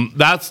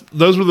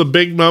 Those were the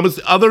big moments.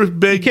 Other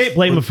big. You can't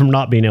blame him from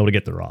not being able to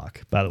get The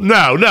Rock. By the way,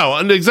 no,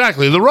 and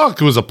exactly. The Rock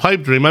was a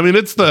pipe dream. I mean,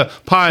 it's the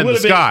pie in the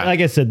sky.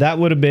 Like I said, that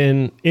would have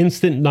been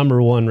instant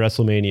 #1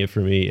 WrestleMania for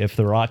me if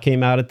The Rock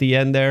came out at the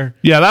end there.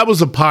 Yeah, that was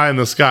a pie in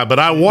the sky, but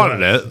I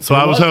wanted it, so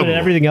I was hoping.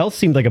 Everything else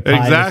seemed like a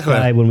pie in the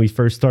sky when we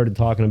first started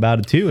talking about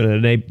it too,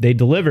 and they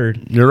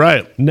delivered. You're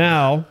right.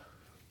 Now.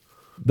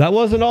 That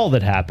wasn't all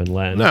that happened,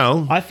 Len.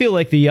 No. I feel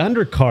like the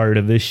undercard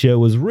of this show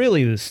was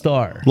really the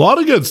star. A lot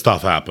of good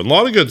stuff happened.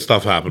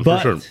 For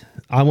sure.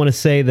 I want to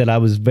say that I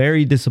was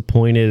very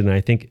disappointed, and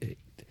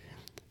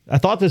I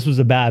thought this was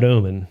a bad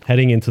omen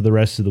heading into the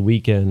rest of the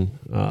weekend,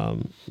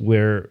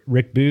 where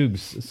Rick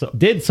Boogs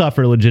did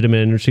suffer legitimate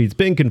injury. It's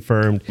been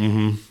confirmed.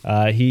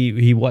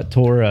 He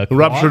tore a quad?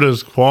 Ruptured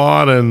his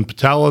quad and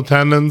patella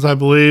tendons, I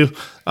believe.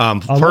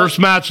 First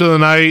match of the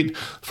night,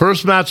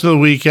 first match of the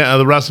weekend,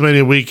 the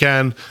WrestleMania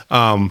weekend.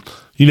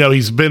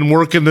 He's been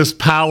working this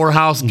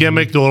powerhouse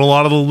gimmick, doing a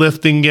lot of the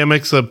lifting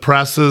gimmicks, the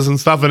presses and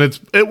stuff, and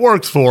it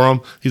works for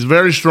him. He's a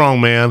very strong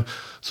man.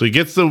 So he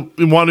gets the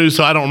one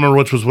Uso, I don't remember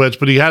which was which,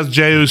 but he has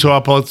Jey Uso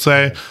up, let's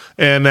say.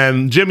 And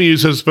then Jimmy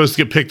Uso is supposed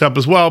to get picked up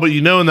as well. But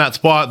in that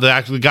spot,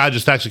 the guy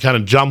just actually kind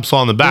of jumps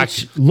on the back.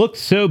 Which looked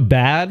so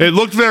bad. It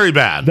looked very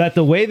bad. That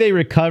the way they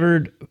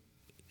recovered...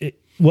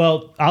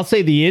 Well, I'll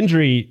say the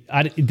injury...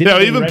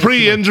 even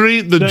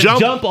pre-injury, the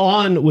jump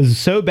on was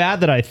so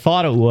bad that I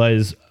thought it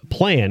was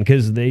planned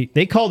because they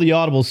called the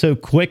audible so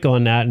quick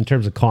on that in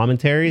terms of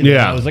commentary. That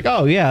I was like,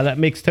 oh, yeah, that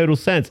makes total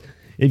sense.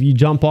 If you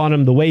jump on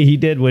him the way he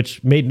did,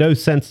 which made no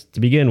sense to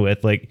begin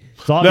with, like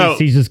it's obvious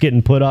he's just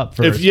getting put up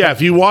for. If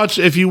you watch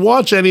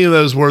any of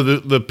those where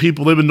the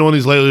people they've been doing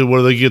these lately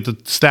where they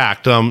get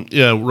stacked,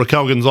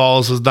 Raquel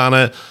Gonzalez has done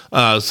it.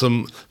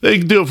 They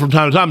do it from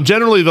time to time.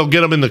 Generally, they'll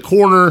get them in the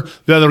corner.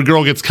 The other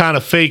girl gets kind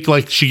of fake,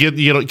 like she get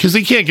because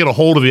he can't get a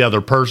hold of the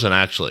other person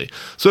actually.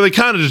 So they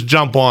kind of just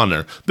jump on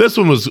there. This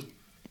one was.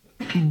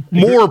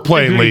 More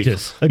plainly,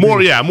 egregious.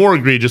 More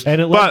egregious, and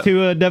it led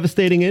to a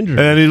devastating injury.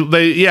 And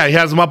he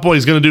has him up.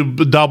 He's going to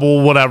do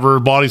double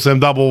whatever body slam,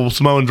 double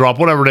Samoan drop,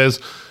 whatever it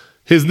is.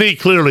 His knee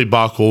clearly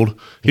buckled.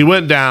 He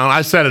went down.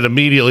 I said it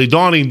immediately.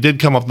 Donnie did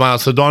come up my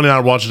house, so Donnie and I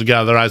were watching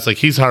together. I was like,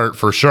 he's hurt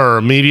for sure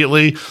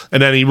immediately.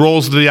 And then he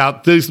rolls to the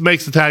out. This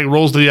makes the tag,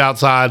 rolls to the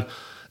outside.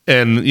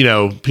 And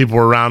people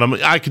were around him.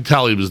 I could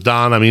tell he was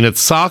done. I mean, it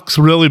sucks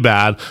really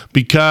bad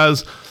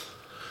because.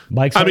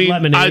 I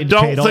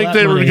don't think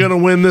they were going to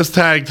win this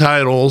tag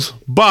titles,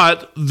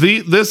 but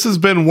this has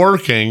been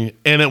working,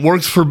 and it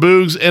works for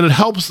Boogs, and it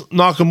helps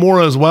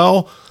Nakamura as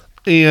well.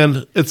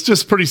 And it's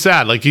just pretty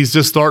sad. Like he's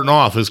just starting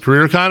off his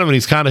career kind of, and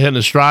he's kind of hitting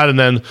his stride, and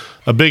then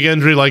a big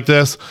injury like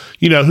this.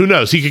 Who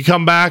knows? He could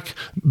come back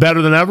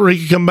better than ever.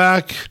 He could come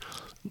back.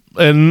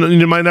 And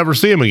you might never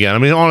see him again. I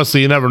mean,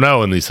 honestly, you never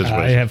know in these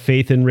situations. I have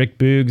faith in Rick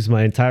Boogs.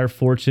 My entire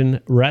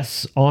fortune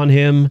rests on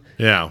him.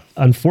 Yeah.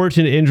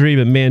 Unfortunate injury,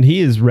 but man,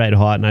 he is red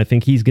hot, and I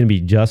think he's going to be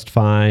just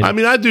fine. I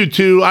mean, I do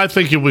too. I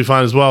think he'll be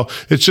fine as well.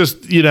 It's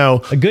just,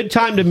 a good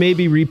time to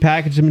maybe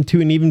repackage him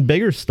into an even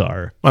bigger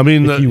star. I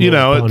mean,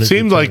 it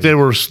seems like they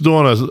were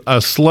doing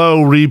a slow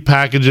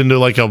repackage into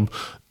like a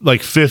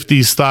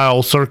 50s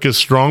style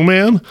circus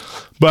strongman,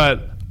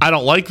 but I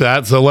don't like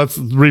that, so let's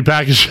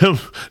repackage him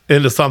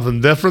into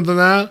something different than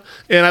that.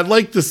 And I'd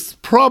like to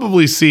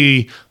probably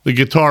see the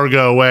guitar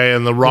go away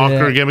and the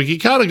rocker gimmick. You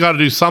kind of got to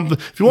do something.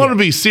 If you want to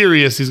be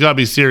serious, he's got to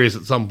be serious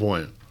at some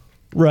point.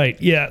 Right,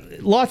 yeah.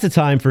 Lots of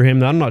time for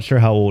him. I'm not sure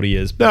how old he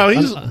is. No,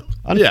 he's...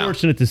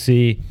 unfortunate to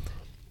see.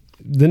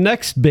 The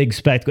next big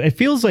spectacle, it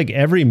feels like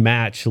every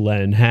match,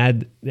 Len,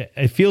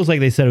 it feels like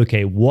they said,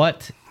 okay,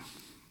 what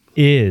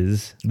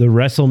is the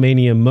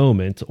WrestleMania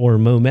moment or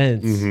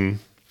moments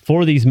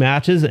for these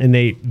matches, and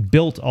they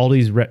built all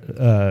these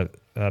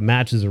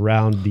matches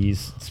around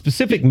these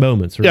specific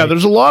moments. Right? Yeah,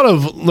 there's a lot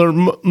of, they're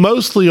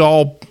mostly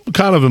all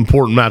kind of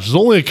important matches.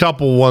 Only a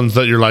couple ones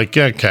that you're like,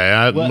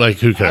 okay,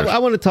 who cares? I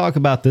want to talk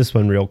about this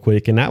one real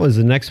quick, and that was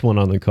the next one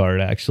on the card,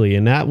 actually,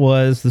 and that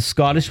was the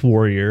Scottish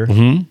Warrior,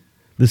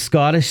 the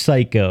Scottish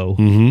Psycho,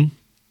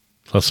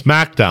 A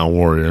SmackDown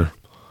warrior.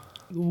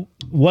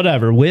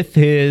 Whatever, with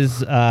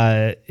his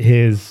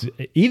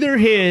either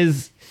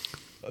his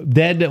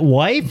dead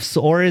wife's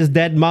or his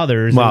dead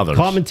mother's.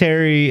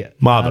 Commentary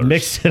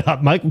mixed it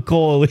up. Michael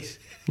Cole.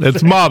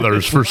 It's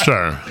mother's for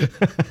sure.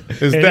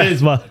 It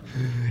is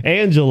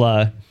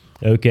Angela.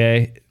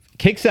 Okay,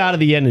 kicks out of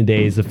the End of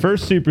Days. The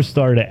first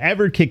superstar to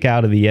ever kick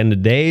out of the End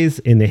of Days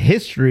in the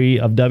history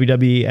of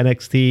WWE,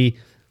 NXT,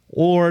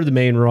 or the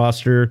main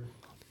roster.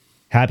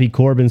 Happy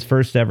Corbin's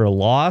first ever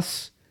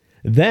loss.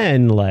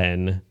 Then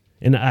Len,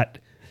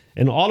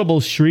 an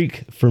audible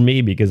shriek for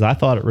me because I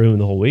thought it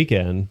ruined the whole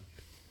weekend.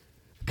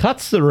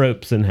 Cuts the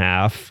ropes in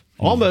half,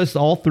 almost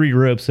all 3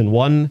 ropes in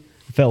one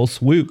fell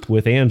swoop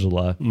with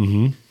Angela.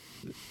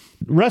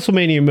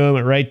 WrestleMania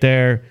moment right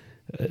there.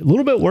 A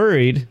little bit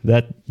worried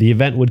that the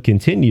event would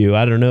continue.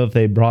 I don't know if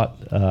they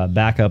brought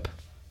backup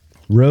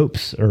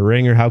ropes or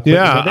ring or how quick.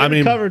 Yeah, I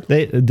mean, covered.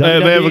 They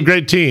have a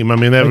great team. I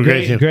mean, they have a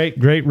great team.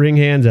 Great ring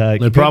hands.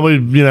 They probably,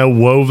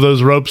 wove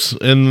those ropes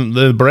in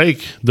the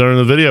break during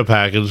the video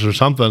package or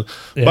something.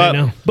 Yeah, but, I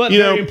know. But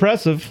very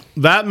impressive.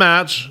 That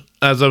match,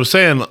 as I was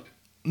saying,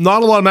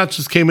 not a lot of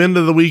matches came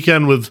into the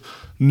weekend with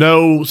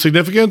no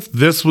significance.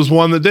 This was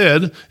one that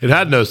did. It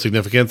had no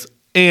significance.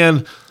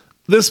 And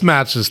this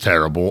match is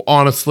terrible.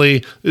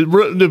 Honestly,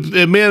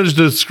 it managed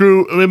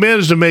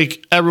to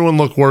make everyone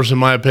look worse, in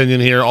my opinion.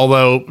 Here,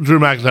 although Drew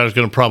McIntyre is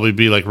going to probably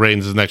be like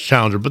Reigns' next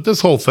challenger, but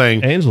this whole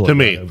thing, to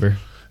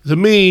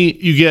me,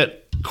 you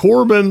get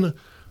Corbin.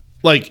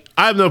 Like,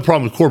 I have no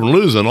problem with Corbin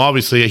losing.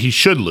 Obviously, he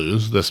should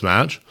lose this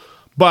match,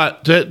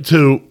 but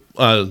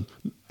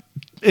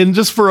and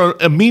just for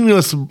a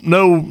meaningless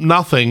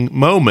nothing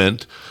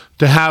moment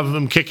to have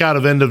him kick out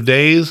of End of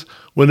Days.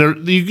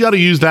 You got to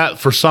use that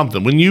for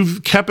something. When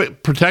you've kept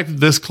it protected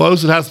this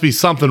close, it has to be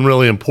something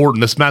really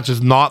important. This match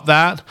is not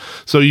that,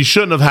 so you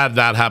shouldn't have had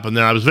that happen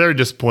there. I was very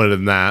disappointed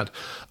in that.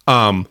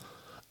 And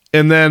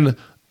then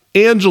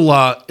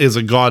Angela is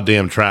a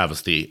goddamn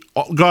travesty.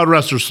 God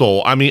rest her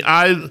soul. I mean,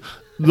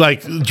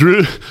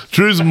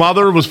 Drew's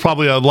mother was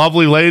probably a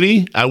lovely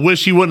lady. I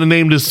wish he wouldn't have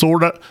named his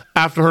sword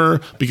after her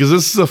because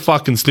this is a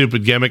fucking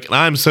stupid gimmick, and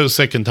I'm so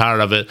sick and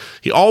tired of it.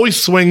 He always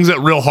swings it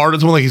real hard.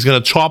 It's like he's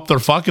going to chop their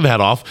fucking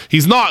head off.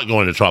 He's not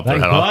going to chop their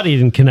head off. He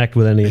didn't connect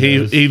with any of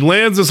those. He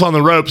lands this on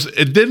the ropes.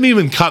 It didn't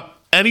even cut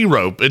any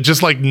rope. It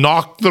just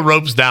knocked the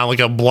ropes down like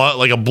a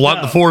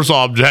blunt force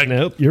object.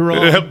 Nope, you're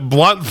wrong.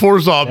 Blunt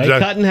force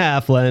object. Cut in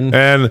half, Len.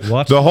 And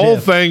the whole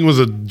thing was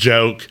a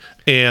joke.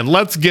 And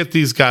let's get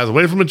these guys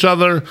away from each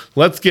other.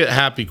 Let's get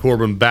Happy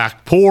Corbin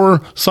back.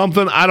 Pour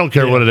something. I don't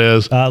care what it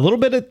is. A little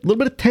bit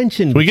of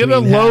tension. Can we get a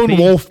lone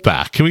wolf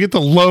back? Can we get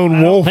the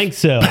lone wolf? I think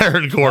so.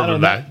 Baron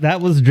Corbin back.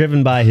 That was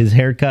driven by his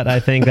haircut.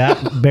 I think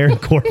that Baron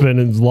Corbin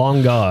is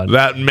long gone.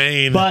 That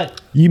mane. But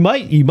you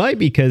might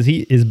because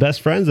his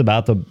best friend's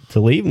about to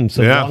leave him.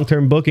 So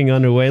long-term booking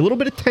underway. A little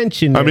bit of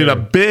tension. I mean, a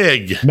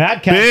big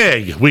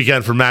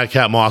weekend for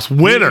Madcap Moss,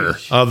 winner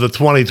of the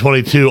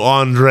 2022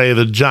 Andre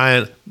the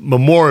Giant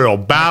Memorial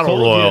Battle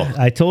Royal.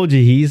 I told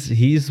you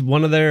he's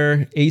one of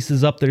their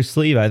aces up their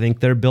sleeve. I think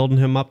they're building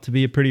him up to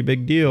be a pretty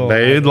big deal.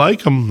 They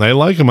like him. I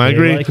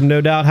agree. They like him,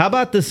 no doubt. How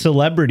about the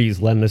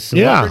celebrities, Len? The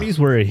celebrities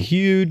were a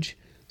huge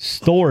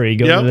story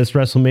going to this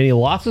WrestleMania.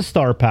 Lots of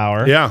star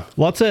power. Yeah.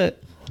 Lots of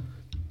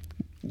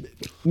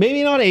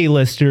maybe not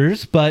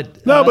A-listers,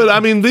 but no. But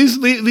I mean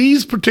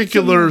these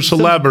particular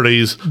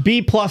celebrities,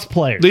 B+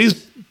 players. These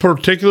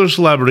particular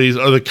celebrities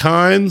are the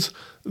kinds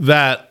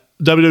that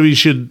WWE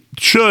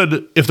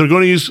should, if they're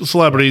going to use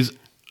celebrities,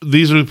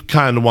 these are the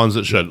kind of ones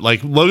that should.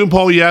 Like Logan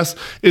Paul, yes,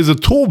 is a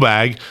tool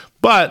bag,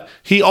 but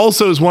he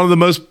also is one of the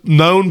most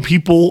known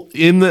people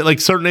in the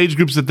certain age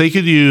groups that they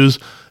could use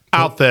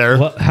out there.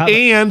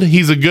 And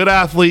he's a good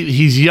athlete.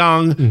 He's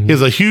young. He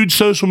has a huge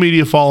social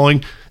media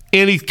following.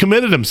 And he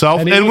committed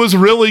himself and was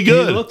really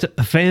good. He looked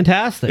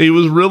fantastic. He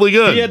was really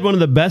good. He had one of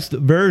the best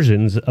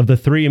versions of the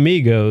Three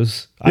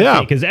Amigos. I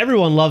think, because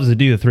everyone loves to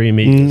do the Three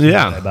Amigos.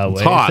 Yeah, by the way.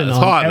 It's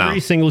hot now.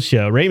 Every single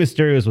show. Rey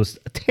Mysterio's was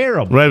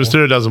terrible. Rey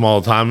Mysterio does them all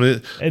the time.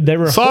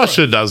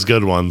 Sasha horrible. does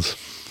good ones.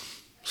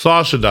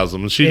 Sasha does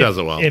them, and she does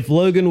it well. If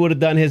Logan would have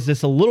done his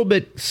just a little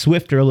bit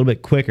swifter, a little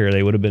bit quicker,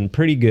 they would have been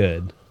pretty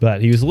good.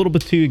 But he was a little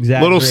bit too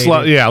exaggerated.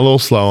 A little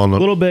slow on it. A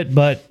little bit,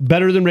 but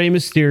better than Rey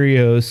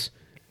Mysterio's.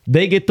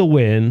 They get the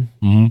win.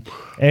 Mm-hmm.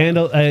 And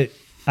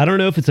I don't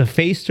know if it's a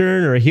face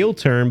turn or a heel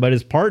turn, but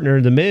his partner,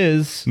 The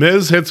Miz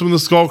hits him with the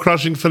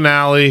skull-crushing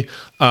finale.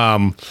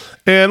 And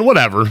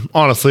whatever.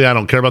 Honestly, I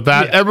don't care about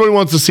that. Yeah. Everybody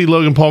wants to see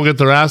Logan Paul get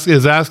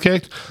his ass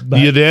kicked.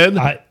 But you did?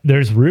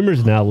 There's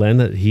rumors now, Len,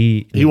 that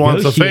he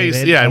wants a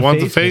face. Yeah, he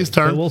wants a face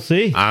turn. So we'll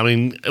see. I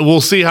mean,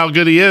 we'll see how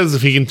good he is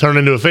if he can turn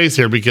into a face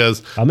here,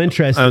 because I'm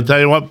interested. I'll tell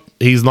you what,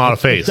 he's not a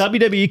face. If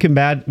WWE can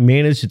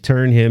manage to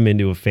turn him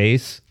into a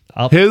face.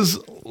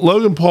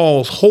 Logan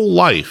Paul's whole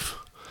life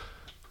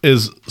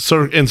is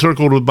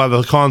encircled by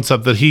the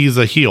concept that he's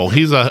a heel.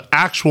 He's an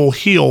actual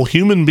heel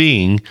human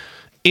being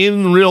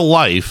in real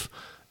life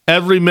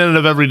every minute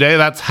of every day.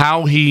 That's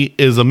how he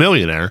is a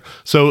millionaire.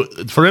 So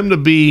for him to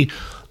be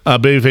a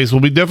babyface will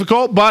be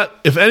difficult, but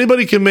if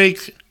anybody can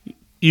make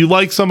you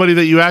like somebody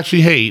that you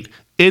actually hate,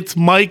 it's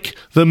Mike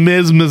the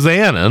Miz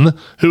Mizanin,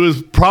 who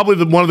is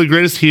probably one of the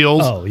greatest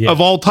heels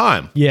of all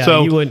time. Yeah,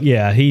 so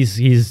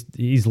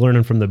he's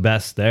learning from the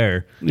best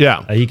there.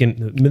 Yeah,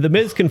 the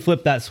Miz can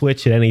flip that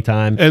switch at any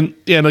time. And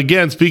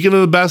again, speaking of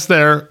the best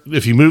there,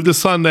 if you move to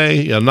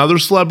Sunday, another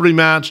celebrity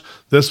match.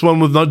 This one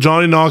with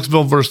Johnny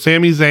Knoxville versus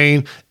Sami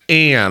Zayn.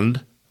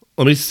 And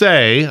let me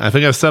say, I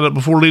think I've said it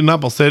before leading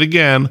up. I'll say it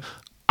again.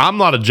 I'm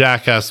not a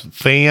Jackass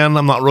fan.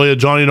 I'm not really a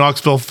Johnny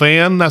Knoxville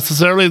fan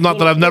necessarily. Not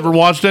that I've never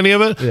watched any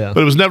of it, but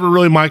it was never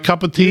really my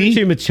cup of tea.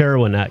 Too mature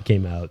when that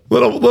came out.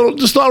 Little,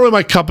 just not really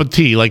my cup of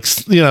tea. Like,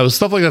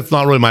 stuff like that's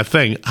not really my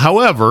thing.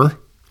 However,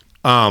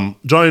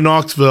 Johnny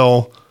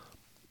Knoxville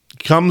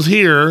comes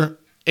here,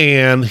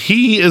 and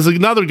he is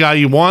another guy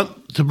you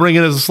want to bring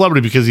in as a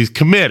celebrity because he's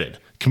committed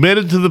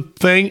to the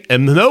thing,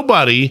 and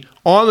nobody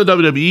on the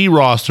WWE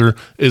roster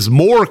is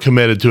more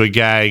committed to a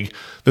gag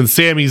than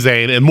Sami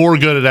Zayn and more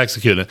good at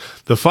executing it.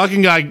 The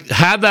fucking guy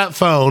had that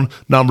phone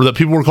number that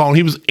people were calling.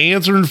 He was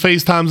answering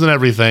FaceTimes and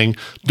everything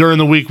during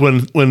the week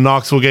when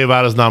Knoxville gave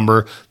out his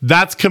number.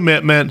 That's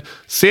commitment.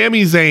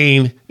 Sami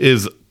Zayn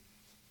is a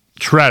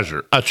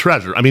treasure.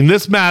 I mean,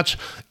 this match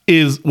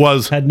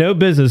had no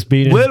business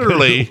being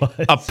literally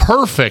a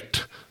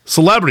perfect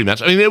celebrity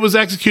match. I mean, it was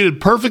executed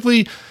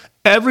perfectly.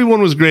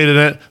 Everyone was great in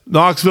it.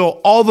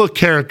 Knoxville, all the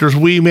characters,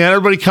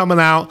 everybody coming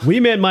out. Wee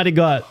Man might have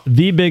got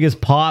the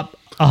biggest pop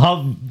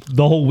of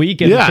the whole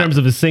weekend in terms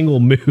of a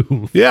single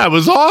move. Yeah, it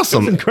was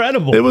awesome. It was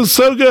incredible. It was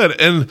so good.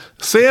 And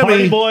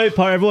Sammy...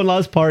 Everyone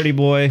loves Party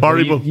Boy.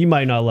 You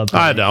might not love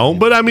Party Boy. I don't,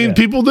 but I mean,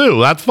 people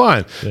do. That's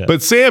fine. Yeah.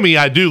 But Sammy,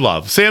 I do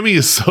love. Sammy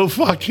is so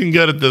fucking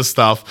good at this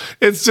stuff.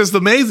 It's just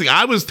amazing.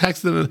 I was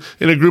texting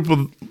in a group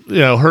of,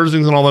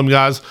 Herzings and all them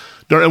guys,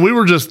 and we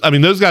were just,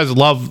 those guys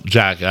love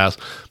Jackass,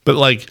 but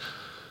like,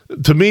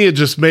 to me, it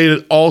just made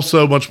it all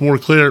so much more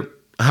clear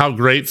how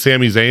great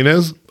Sami Zayn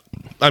is.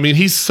 I mean,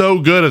 he's so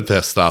good at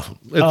this stuff.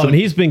 And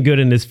he's been good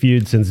in this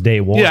feud since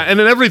day one. Yeah,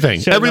 and in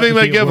everything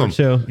they give him.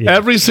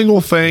 Every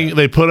single thing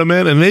they put him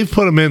in, and they've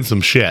put him in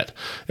some shit.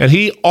 And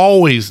he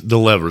always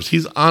delivers.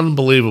 He's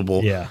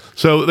unbelievable. Yeah.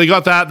 So they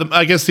got that.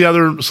 I guess the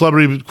other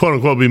celebrity, quote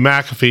unquote, would be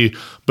McAfee.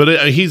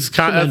 But he's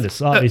kind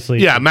of... obviously.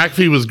 Yeah,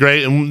 McAfee was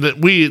great. And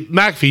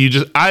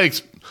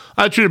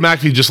I treated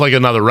McAfee just like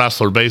another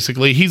wrestler,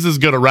 basically. He's as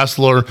good a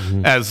wrestler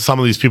as some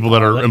of these people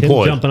that are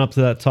employed. Jumping up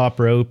to that top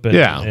rope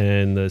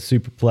and the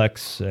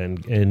superplex.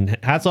 And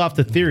hats off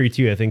to Theory,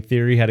 too. I think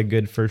Theory had a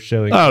good first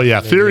showing. Oh, yeah.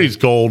 Theory's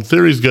gold.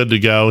 Theory's good to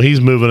go. He's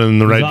moving in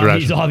the right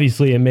direction. He's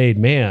obviously a made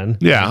man.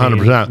 Yeah,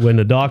 100%. When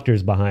the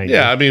doctor's behind him.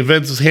 Yeah,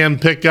 Vince's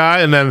hand-picked guy,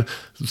 and then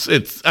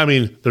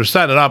they're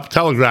setting it up,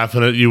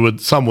 telegraphing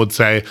it. Some would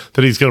say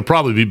that he's going to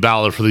probably be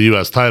Balor for the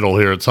U.S. title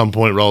here at some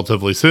point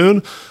relatively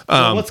soon.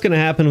 What's going to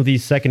happen with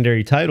these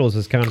secondary titles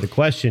is kind of the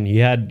question.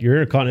 You had your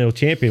Intercontinental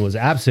Champion was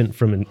absent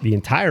from the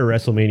entire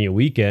WrestleMania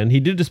weekend. He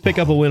did just pick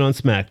up a win on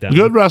SmackDown.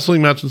 Good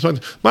wrestling match.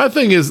 My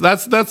thing is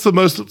that's the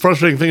most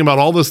frustrating thing about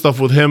all this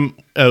stuff with him,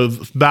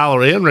 of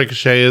Balor and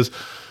Ricochet is.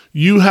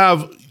 You're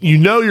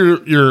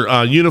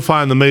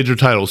unifying the major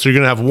titles. So you're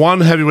going to have one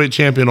heavyweight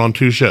champion on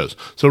two shows.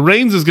 So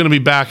Reigns is going to be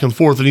back and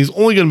forth, and he's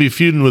only going to be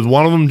feuding with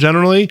one of them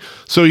generally.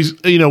 So he's,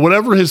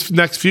 whatever his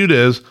next feud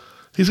is,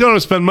 he's going to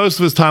spend most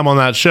of his time on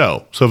that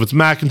show. So if it's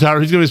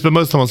McIntyre, he's going to spend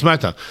most of the time on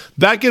SmackDown.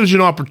 That gives you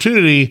an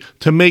opportunity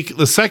to make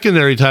the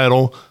secondary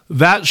title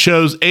that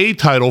shows a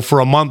title for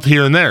a month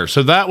here and there.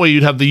 So that way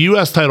you'd have the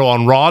U.S. title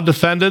on Raw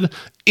defended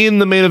in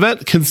the main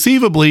event.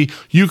 Conceivably,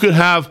 you could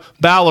have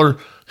Balor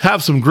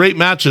have some great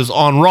matches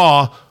on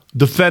Raw,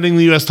 defending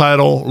the U.S.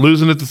 title,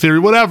 losing it to Theory,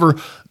 whatever,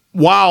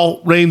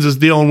 while Reigns is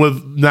dealing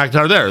with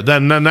McIntyre there.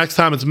 Then the next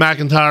time it's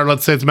McIntyre,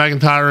 let's say it's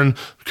McIntyre and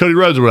Cody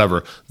Rhodes or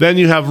whatever. Then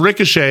you have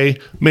Ricochet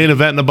main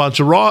event and a bunch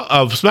of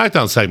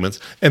SmackDown segments.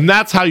 And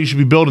that's how you should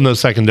be building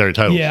those secondary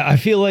titles. Yeah, I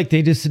feel like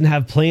they just didn't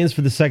have plans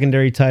for the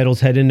secondary titles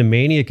head into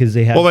Mania because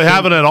they had... Well, they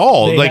haven't at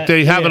all.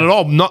 They haven't at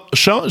all.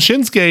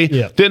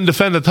 Shinsuke didn't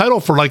defend the title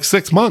for like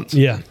 6 months.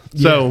 Yeah.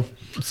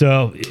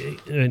 So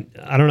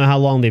I don't know how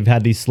long they've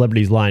had these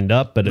celebrities lined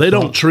up, but they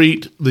don't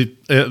treat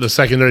the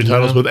secondary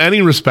titles with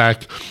any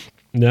respect.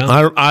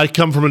 No, I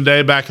come from a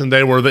day back in the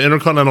day where the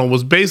Intercontinental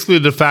was basically a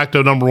de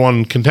facto number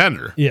one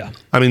contender. Yeah,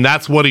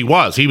 that's what he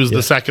was. He was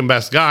the second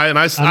best guy, and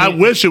I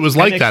wish it was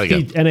like that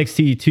again.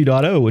 NXT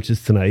 2.0, which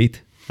is tonight.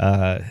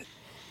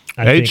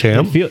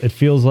 A-champ. It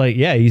feels like,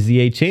 he's the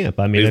A-champ.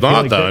 He's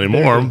not that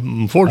anymore,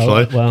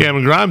 unfortunately.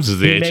 Cameron Grimes is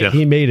the A-champ.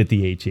 He made it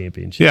the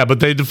A-championship. Yeah, but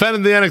they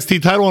defended the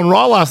NXT title on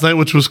Raw last night,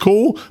 which was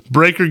cool.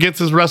 Breaker gets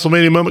his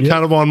WrestleMania moment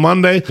kind of on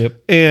Monday.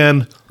 Yep.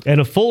 And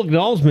a full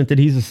acknowledgement that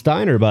he's a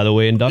Steiner, by the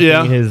way,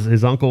 inducting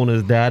his uncle and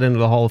his dad into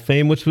the Hall of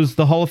Fame, which was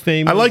the Hall of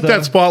Fame. I like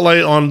that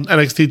spotlight on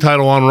NXT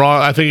title on Raw.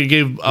 I think it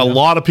gave a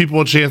lot of people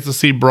a chance to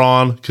see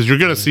Braun, because you're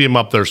going to see him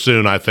up there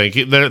soon, I think.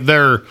 They're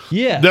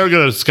going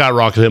to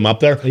skyrocket him up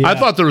there. Yeah. I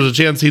thought there was a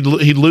chance he'd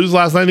lose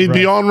last night and he'd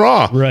be on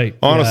Raw. Right.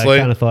 Honestly. I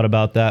kind of thought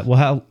about that.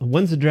 Well,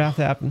 when's the draft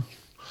happen?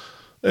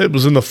 It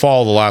was in the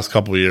fall the last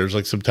couple of years,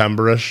 like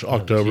September-ish,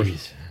 October.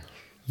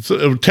 It's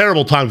a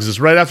terrible time because it's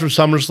right after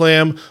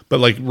SummerSlam,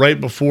 but like right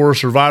before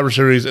Survivor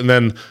Series, and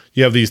then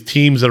you have these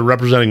teams that are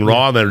representing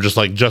Raw that are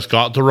just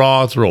got to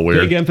Raw. It's real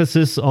weird. Big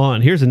emphasis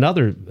on. Here's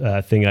another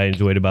thing I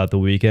enjoyed about the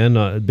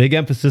weekend. Big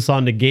emphasis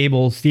on the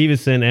Gable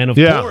Stevenson, and of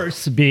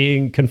course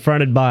being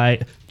confronted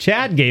by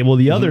Chad Gable,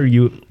 the other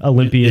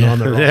Olympian on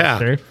the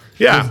roster.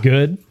 Yeah, was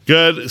good.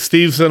 Good.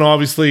 Stevenson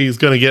obviously is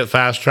going to get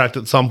fast tracked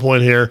at some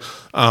point here.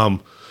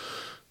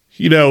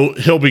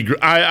 He'll be.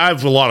 I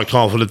have a lot of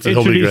confidence that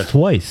he'll be great.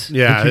 Twice.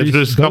 Yeah,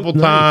 introduced a couple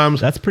times.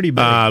 That's pretty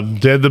big.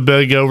 Did the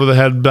big over the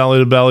head, belly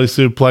to belly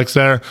suplex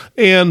there,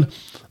 and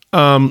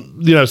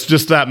it's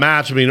just that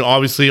match. I mean,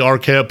 obviously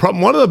RKO,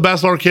 one of the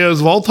best RKOs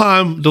of all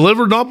time,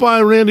 delivered not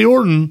by Randy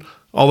Orton,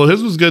 although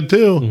his was good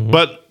too,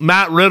 but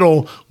Matt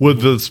Riddle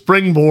with the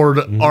springboard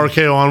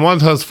RKO on one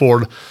tusk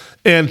forward,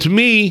 and to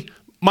me.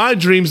 My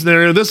dream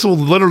scenario, this will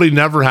literally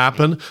never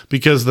happen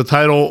because the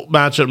title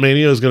match at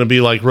Mania is going to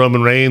be like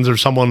Roman Reigns or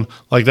someone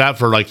like that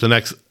for like the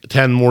next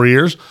 10 more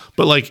years.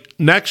 But like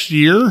next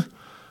year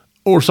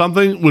or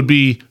something would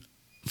be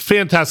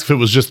fantastic if it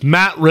was just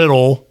Matt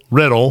Riddle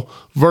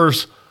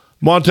versus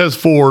Montez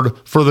Ford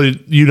for the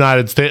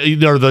United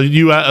States or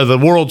the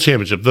World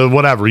Championship, the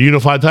whatever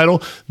unified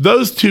title.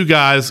 Those two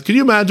guys, can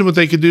you imagine what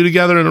they could do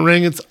together in a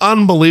ring? It's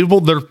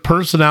unbelievable. Their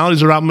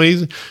personalities are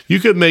amazing.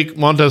 You could make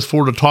Montez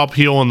Ford a top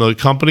heel in the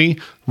company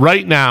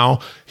right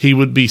now. He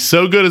would be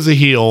so good as a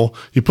heel.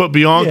 You put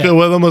Bianca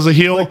with him as a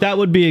heel. Like that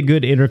would be a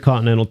good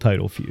Intercontinental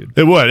title feud.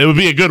 It would. It would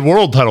be a good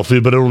world title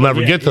feud, but it will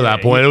never get to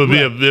that point. It would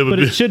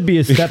be. It should be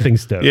a stepping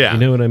stone. Yeah, you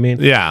know what I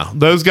mean. Yeah,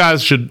 those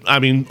guys should. I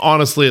mean,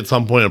 honestly, at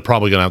some point, they're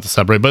probably going to have to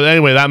separate. But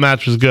anyway, that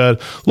match was good.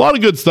 A lot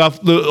of good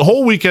stuff. The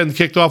whole weekend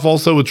kicked off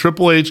also with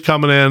Triple H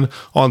coming in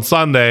on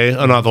Sunday.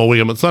 Not the whole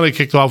weekend, but Sunday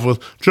kicked off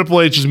with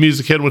Triple H's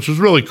music hit, which was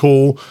really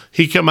cool.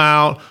 He came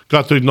out,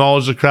 got to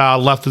acknowledge the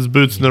crowd, left his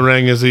boots in the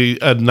ring as he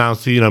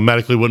announced he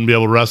medically wouldn't be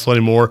able to wrestle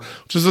anymore,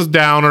 which is a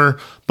downer.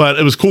 But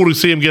it was cool to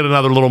see him get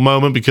another little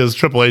moment because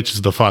Triple H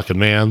is the fucking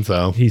man.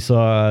 So he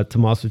saw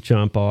Tommaso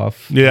Ciampa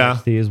off.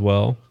 NXT as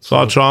well.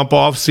 Saw Ciampa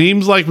off.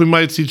 Seems like we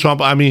might see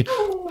Ciampa. I mean,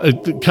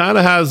 it kind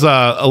of has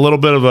a little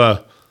bit of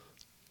a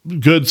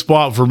good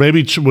spot for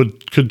maybe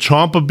could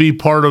Ciampa be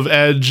part of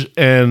Edge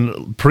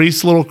and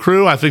Priest's little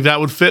crew? I think that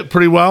would fit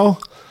pretty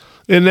well.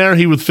 In there,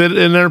 he would fit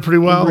in there pretty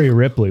well. Rhea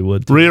Ripley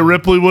would. Rhea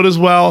Ripley would as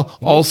well.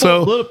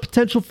 Also, a little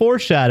potential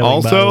foreshadowing.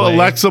 Also,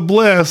 Alexa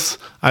Bliss,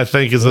 I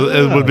think,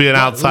 would be an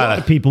outsider. A lot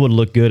of people would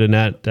look good in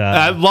that.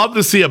 I'd love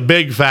to see a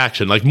big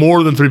faction, like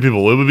more than 3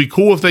 people. It would be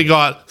cool if they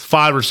got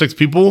 5 or 6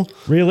 people.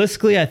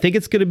 Realistically, I think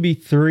it's going to be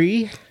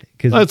 3.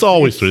 It's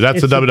always 3.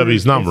 That's the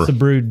WWE's number.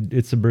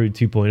 It's the Brood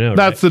 2.0.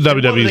 That's the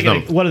WWE's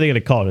number. What are they going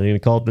to call it? Are they going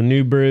to call it the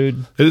New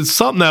Brood? It's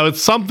something now.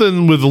 It's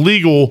something with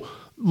legal.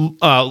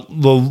 The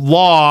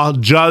law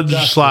judge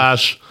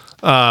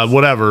 /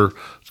 whatever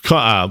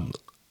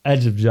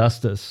Edge of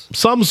Justice,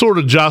 some sort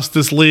of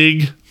Justice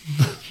League,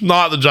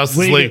 not the Justice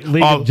League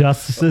of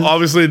Justices,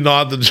 obviously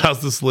not the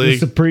Justice League.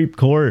 The Supreme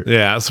Court,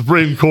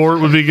 Supreme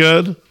Court would be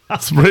good.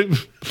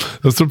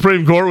 The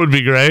Supreme Court would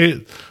be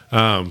great.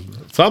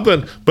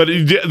 Something, but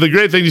the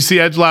great thing you see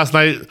Edge last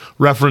night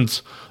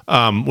reference.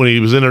 When he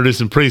was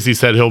introducing Priest, he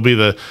said he'll be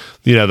the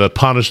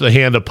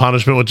hand of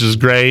punishment, which is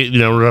great.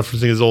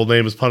 Referencing his old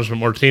name as Punishment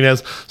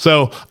Martinez.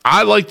 So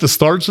I like the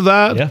starts of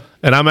that,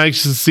 and I'm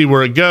anxious to see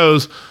where it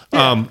goes.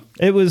 Yeah.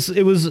 It was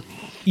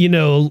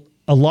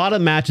a lot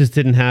of matches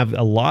didn't have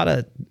a lot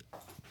of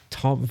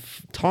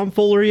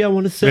tomfoolery. I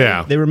want to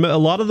say, they were a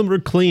lot of them were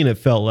clean. It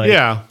felt like,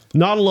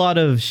 not a lot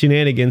of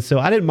shenanigans. So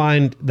I didn't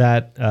mind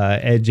that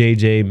Edge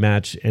AJ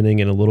match ending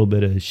in a little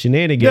bit of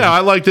shenanigans. Yeah, I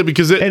liked it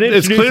because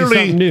it's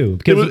clearly new.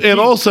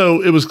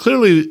 It was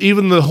clearly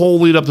even the whole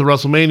lead up to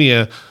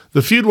WrestleMania.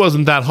 The feud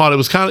wasn't that hot. It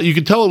was kind of, you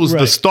could tell it was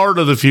the start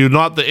of the feud,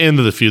 not the end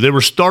of the feud. They were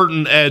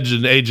starting Edge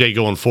and AJ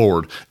going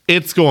forward.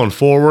 It's going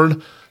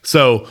forward.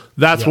 So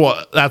that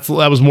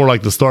was more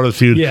like the start of the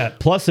feud. Yeah.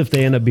 Plus, if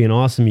they end up being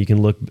awesome,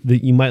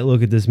 you might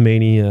look at this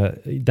Mania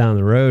down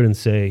the road and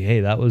say, "Hey,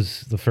 that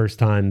was the first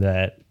time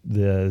that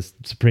the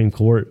Supreme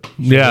Court."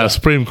 Yeah,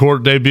 Supreme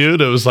Court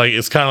debuted. It was like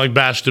it's kind of like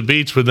Bash to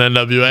Beach with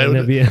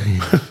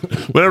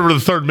NWA. Whenever the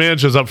third man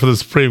shows up for the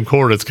Supreme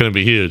Court, it's going to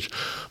be huge.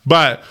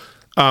 But.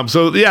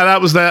 That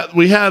was that.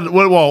 We had,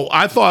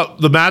 I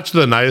thought the match of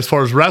the night, as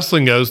far as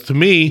wrestling goes, to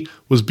me,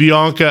 was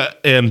Bianca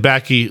and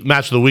Becky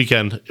match of the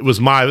weekend. That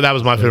was my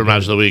favorite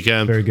match of the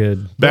weekend. Very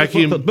good.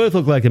 Becky both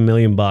look like $1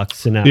 million.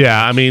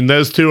 Yeah, I mean,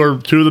 those two are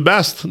two of the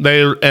best.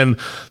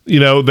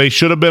 They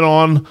should have been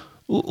on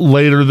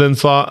later than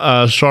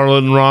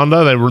Charlotte and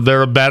Ronda.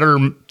 They're a better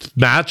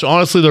match.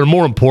 Honestly, they're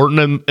more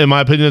important in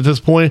my opinion at this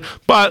point.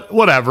 But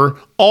whatever.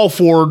 All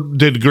 4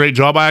 did a great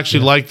job. I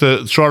actually liked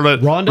the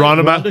Charlotte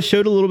Ronda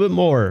showed a little bit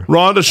more.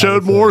 Ronda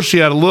showed more. She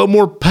had a little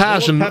more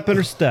passion. Pep in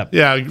her step.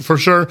 Yeah, for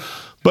sure.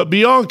 But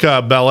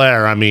Bianca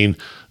Belair, I mean,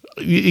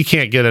 you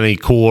can't get any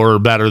cooler or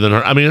better than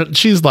her. I mean,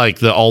 she's like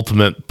the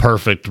ultimate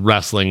perfect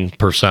wrestling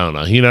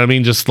persona. You know what I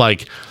mean? Just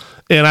like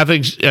And I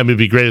think it'd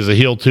be great as a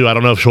heel too. I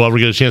don't know if she'll ever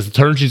get a chance to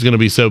turn. She's going to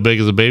be so big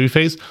as a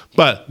babyface.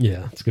 But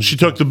yeah, she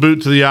took the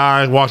boot to the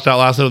eye, walked out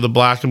last night with a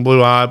black and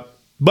blue eye.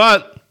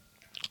 But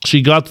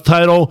she got the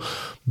title.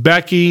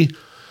 Becky,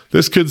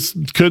 this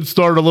could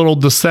start a little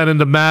descent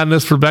into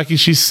madness for Becky.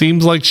 She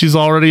seems like she's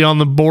already on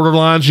the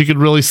borderline. She could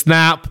really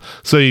snap.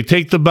 So you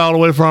take the belt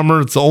away from her.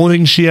 It's the only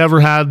thing she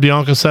ever had.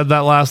 Bianca said that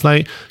last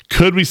night.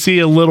 Could we see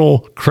a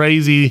little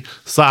crazy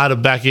side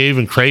of Becky,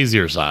 even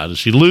crazier side? Is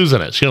she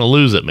losing it? She's going to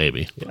lose it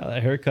maybe. Yeah,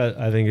 that haircut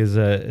I think is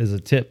a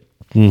tip.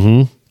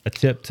 Mm-hmm. A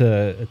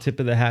tip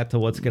of the hat to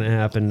what's going to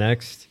happen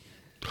next.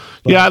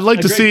 But yeah, I'd like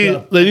to see.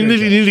 They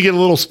need to get a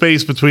little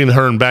space between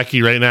her and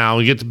Becky right now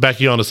and get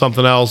Becky onto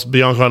something else,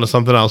 Bianca onto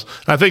something else.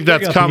 I think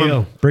that's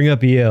coming. Bring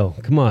up EO.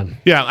 Come on.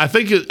 Yeah, I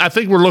think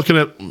we're looking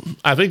at.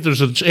 I think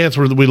there's a chance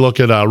where we look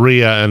at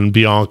Rhea and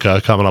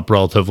Bianca coming up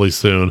relatively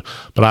soon.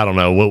 But I don't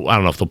know. I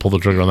don't know if they'll pull the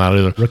trigger on that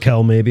either.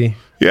 Raquel maybe.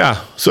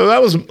 Yeah. So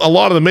that was a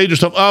lot of the major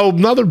stuff. Oh,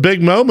 another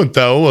big moment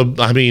though.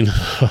 I mean,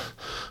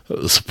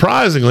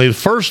 surprisingly, the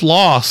first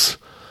loss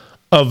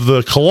of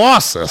the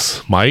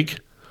Colossus, Mike.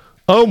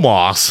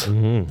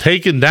 Omos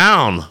taken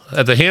down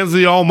at the hands of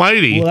the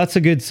Almighty. Well, that's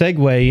a good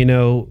segue. You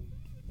know,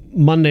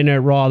 Monday Night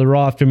Raw, the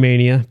Raw after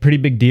Mania, pretty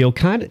big deal.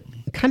 Kind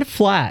of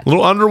flat. A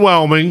little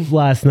underwhelming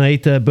last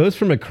night, both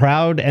from a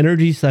crowd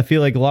energy. So I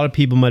feel like a lot of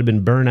people might have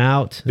been burnt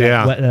out.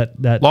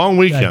 That long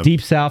weekend, that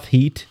Deep South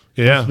heat.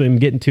 Yeah, been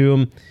getting to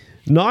them.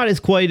 Not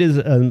as quite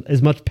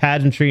as much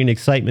pageantry and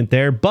excitement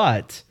there,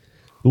 but.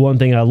 The one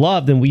thing I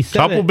loved, and we said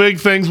couple big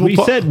things. We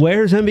said,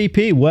 "Where's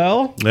MVP?"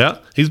 Well, yeah,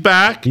 he's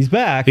back. He's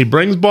back. He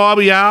brings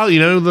Bobby out. You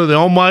know, the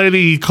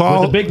Almighty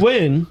called with a big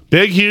win,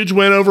 big huge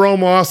win over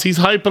Omos. He's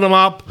hyping him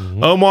up.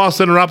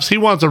 Omos interrupts. He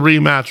wants a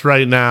rematch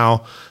right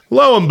now.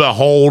 Lo and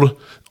behold,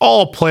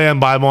 all planned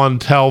by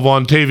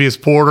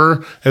Vontavious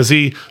Porter as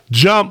he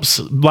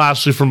jumps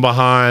Lashley from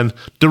behind,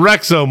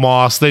 directs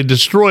Omos. They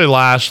destroy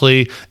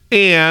Lashley,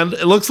 and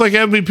it looks like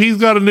MVP's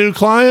got a new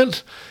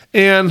client.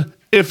 And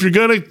if you're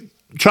gonna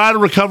try to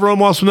recover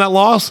Omos from that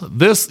loss,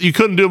 you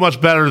couldn't do much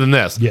better than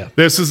this. Yeah.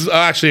 This is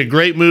actually a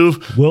great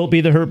move. Will it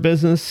be the Hurt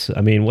Business? I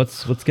mean,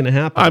 what's going to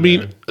happen? I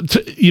mean,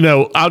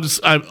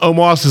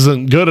 Omos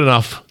isn't good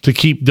enough to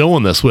keep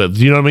doing this with.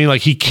 You know what I mean?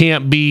 Like, he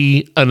can't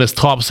be this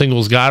top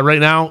singles guy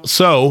right now.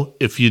 So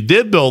if you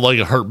did build like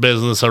a Hurt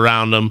Business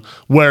around him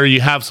where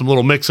you have some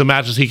little mix of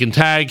matches, he can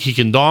tag, he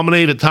can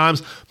dominate at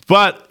times.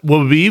 But what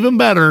would be even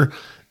better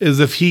is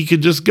if he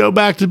could just go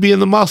back to being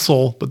the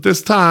muscle, but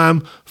this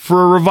time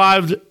for a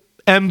revived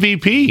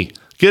MVP.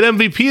 Get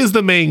MVP as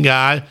the main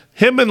guy,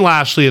 him and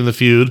Lashley in the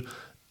feud.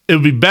 It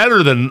would be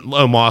better than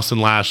Omos and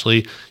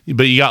Lashley,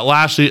 but you got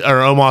Lashley or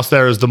Omos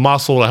there as the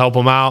muscle to help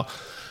him out.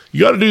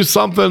 You got to do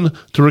something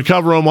to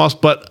recover Omos,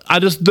 but I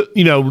just,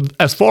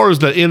 as far as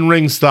the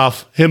in-ring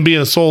stuff, him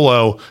being a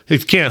solo,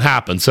 it can't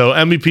happen. So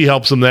MVP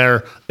helps him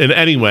there in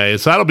any way.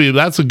 So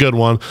that's a good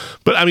one.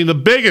 But I mean, the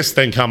biggest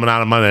thing coming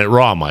out of Monday Night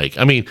Raw, Mike,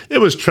 I mean, it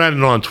was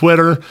trending on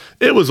Twitter.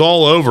 It was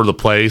all over the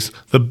place.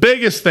 The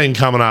biggest thing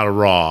coming out of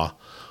Raw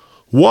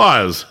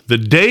was the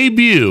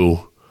debut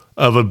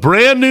of a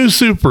brand new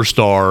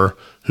superstar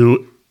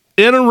who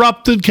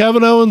interrupted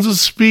Kevin Owens'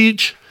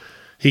 speech.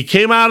 He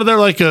came out of there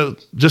like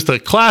just a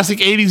classic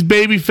 80s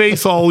baby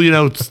face, all,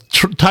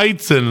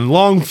 tights and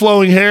long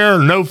flowing hair,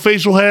 no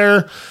facial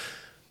hair.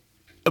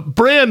 A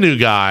brand new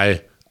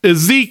guy,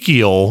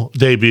 Ezekiel,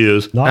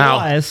 debuts. Not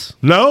Elias.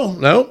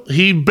 No.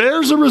 He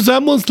bears a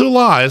resemblance to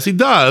Elias. He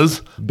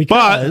does.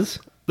 Because?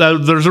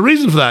 But there's a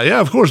reason for that. Yeah,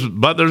 of course.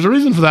 But there's a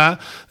reason for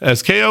that.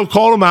 As KO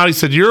called him out, he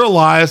said, "You're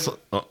Elias."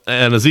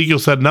 And Ezekiel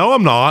said, "No,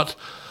 I'm not.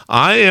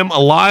 I am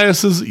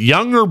Elias's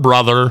younger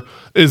brother,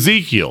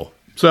 Ezekiel."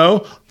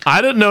 So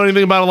I didn't know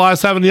anything about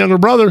Elias having a younger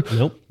brother.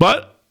 Nope.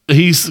 But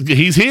he's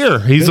here.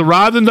 He's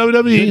arrived in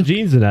WWE. Good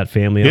genes in that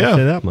family. I'll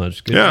say that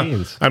much. Good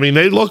genes. I mean,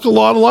 they look a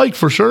lot alike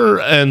for sure.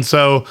 And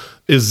so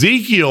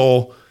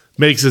Ezekiel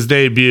makes his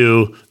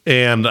debut.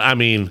 And I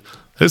mean,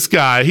 this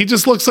guy, he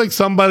just looks like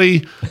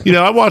somebody,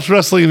 I watched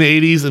wrestling in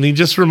the 80s and he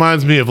just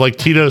reminds me of like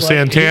Tito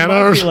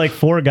Santana. Or like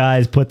four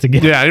guys put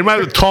together. Yeah, he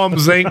reminds me of Tom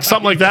Zink,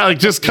 something like that. Like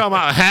just come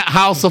out,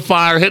 House of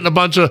Fire, hitting a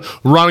bunch of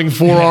running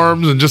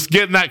forearms and just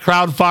getting that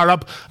crowd fired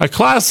up. A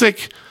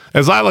classic,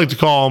 as I like to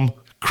call him,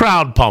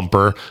 crowd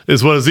pumper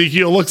is what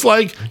Ezekiel looks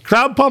like.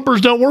 Crowd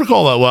pumpers don't work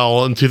all that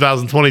well in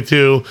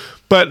 2022.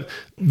 But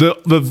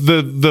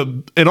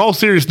the in all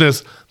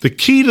seriousness, the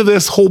key to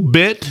this whole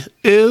bit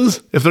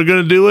is, if they're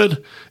going to do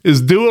it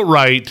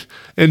right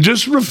and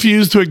just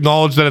refuse to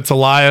acknowledge that it's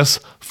Elias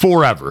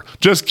forever.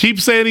 Just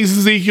keep saying he's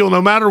Ezekiel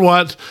no matter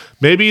what.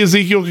 Maybe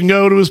Ezekiel can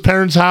go to his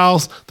parents'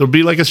 house. There'll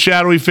be like a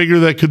shadowy figure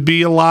that could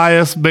be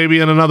Elias, maybe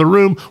in another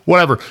room,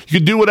 whatever. You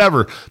can do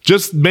whatever.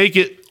 Just make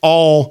it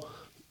all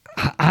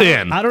I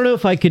don't know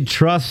if I could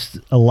trust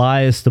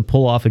Elias to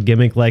pull off a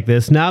gimmick like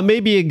this. Now,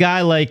 maybe a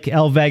guy like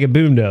El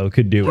Vagabundo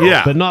could do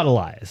it, but not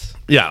Elias.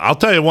 Yeah, I'll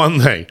tell you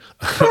one thing.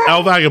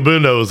 El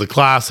Vagabundo is a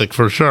classic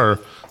for sure.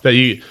 that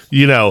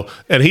and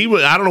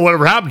I don't know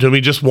whatever happened to him.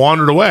 He just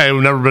wandered away.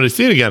 We've never been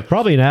seen again.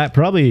 Probably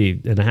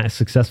a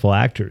successful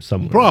actor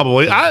somewhere.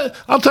 Probably.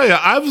 I'll tell you,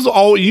 I was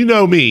all,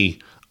 me.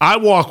 I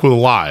walk with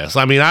Elias.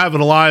 I mean, I have an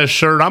Elias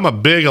shirt. I'm a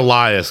big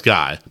Elias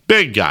guy.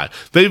 Big guy.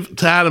 They've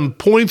had him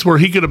points where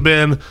he could have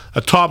been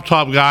a top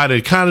guy. They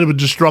kind of would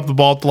just drop the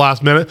ball at the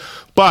last minute.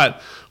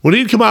 But when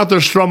he'd come out there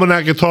strumming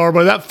that guitar,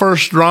 by that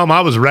first drum, I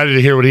was ready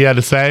to hear what he had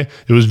to say.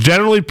 It was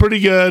generally pretty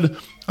good.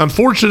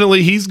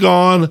 Unfortunately, he's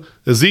gone.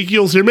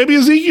 Ezekiel's here. Maybe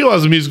Ezekiel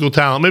has a musical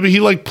talent. Maybe he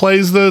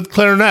plays the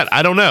clarinet.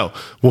 I don't know.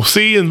 We'll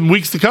see in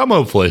weeks to come,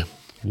 hopefully.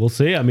 We'll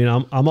see. I mean,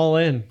 I'm all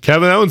in.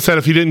 Kevin Owens said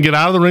if he didn't get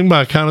out of the ring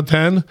by a count of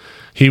 10,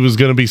 he was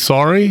going to be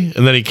sorry.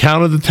 And then he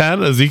counted the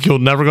 10. Ezekiel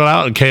never got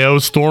out, and KO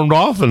stormed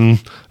off.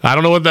 And I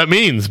don't know what that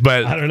means,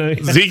 but I don't know.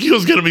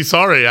 Ezekiel's going to be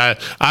sorry.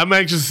 I'm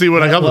anxious to see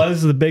what that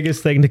was the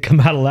biggest thing to come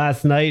out of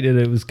last night, and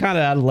it was kind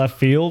of out of left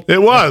field.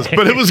 It was,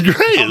 but it was great.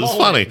 It was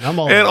funny.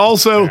 And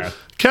also,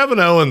 Kevin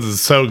Owens is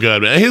so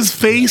good. His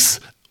face.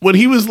 When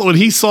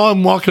he saw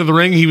him walk into the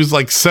ring, he was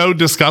so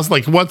disgusted.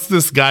 Like, what's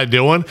this guy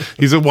doing?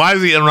 He said, "Why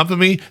is he interrupting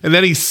me?" And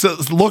then he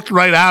looked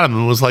right at him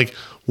and was like,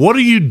 "What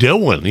are you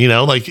doing?"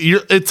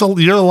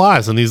 You're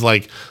Elias, and he's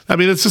like, I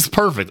mean, it's just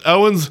perfect.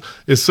 Owens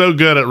is so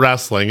good at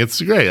wrestling;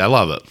 it's great. I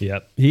love it.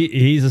 Yep,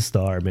 he's a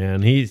star,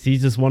 man. He's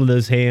just one of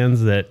those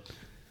hands that.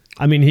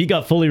 I mean, he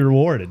got fully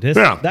rewarded.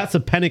 That's a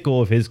pinnacle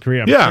of his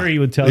career. I'm sure he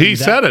would tell you. He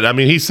said it. I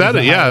mean, he said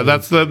it. Yeah,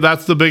 that's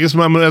the biggest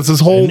moment. That's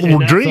his whole dream.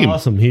 That's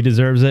awesome. He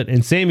deserves it.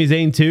 And Sami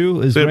Zayn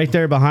too is right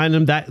there behind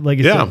him. That, like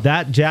I said,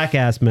 that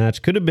Jackass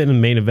match could have been a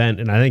main event,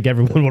 and I think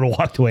everyone would have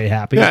walked away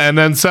happy. Yeah, and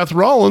then Seth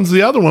Rollins,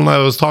 the other one I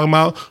was talking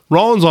about.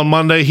 Rollins on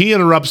Monday, he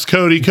interrupts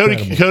Cody.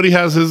 Cody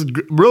has his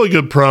really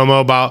good promo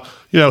about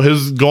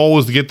his goal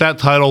was to get that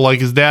title, like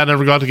his dad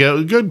never got to get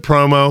it. Good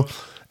promo.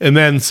 And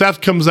then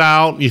Seth comes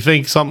out. You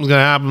think something's going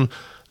to happen.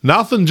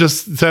 Nothing,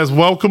 just says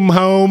welcome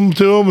home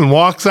to him and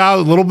walks out.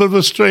 A little bit of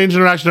a strange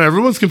interaction.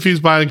 Everyone's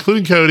confused by it,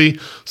 including Cody.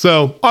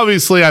 So,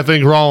 obviously, I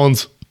think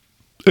Rollins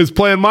is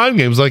playing mind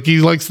games like he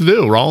likes to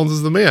do. Rollins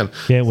is the man.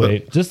 Can't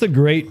wait. Just a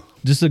great,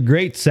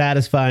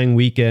 satisfying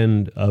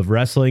weekend of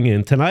wrestling.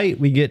 And tonight,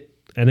 we get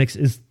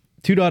is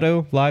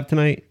 2.0 live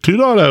tonight?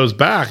 2.0 is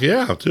back,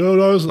 yeah.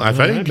 2.0 I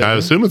think. I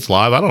assume it's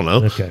live. I don't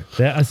know. Okay.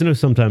 I know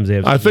sometimes they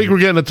have. I think we're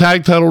getting a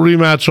tag title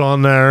rematch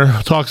on there.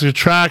 Toxic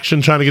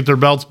Attraction trying to get their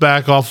belts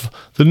back off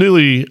the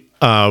newly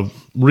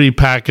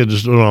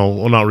repackaged,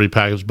 well, not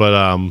repackaged,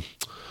 but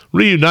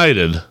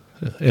reunited.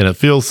 And it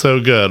feels so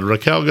good.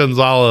 Raquel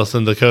Gonzalez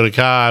and Dakota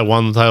Kai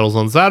won the titles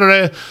on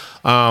Saturday.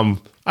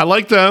 I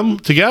like them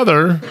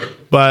together,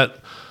 but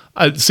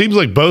it seems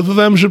like both of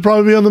them should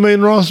probably be on the main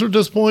roster at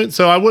this point.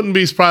 So I wouldn't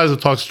be surprised if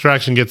Toxic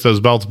Attraction gets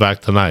those belts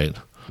back tonight.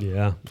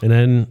 Yeah. And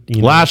then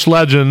Lash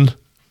Legend,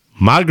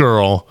 my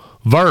girl,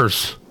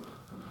 verse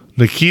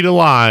Nikita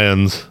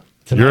Lyons,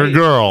 tonight, your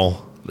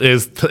girl,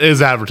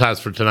 is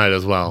advertised for tonight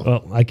as well.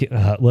 Well,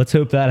 let's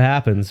hope that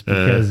happens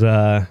because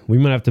we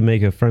might have to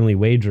make a friendly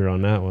wager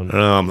on that one.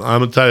 I'm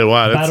gonna tell you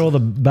what. Battle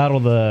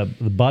the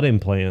butt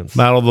implants.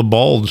 Battle the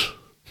bulge.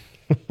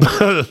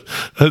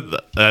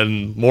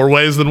 And more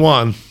ways than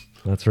one.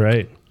 That's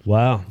right.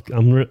 Wow,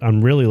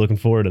 I'm really looking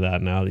forward to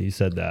that now that you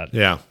said that.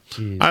 Yeah,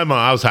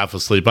 I was half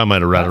asleep. I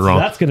might have read it wrong.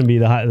 That's going to be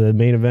the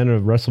main event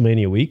of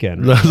WrestleMania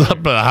weekend. Right?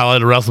 The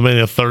highlight of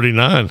WrestleMania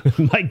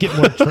 39. Might get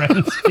more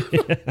trends.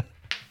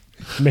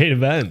 Main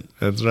event.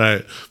 That's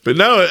right. But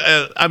no,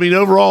 I mean,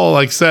 overall,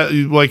 like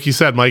you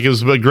said, Mike, it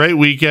was a great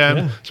weekend.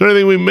 Yeah. Is there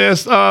anything we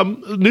missed?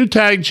 New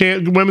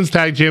women's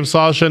tag champ,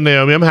 Sasha and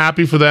Naomi. I'm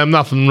happy for them.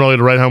 Nothing really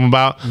to write home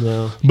about.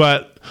 No.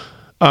 But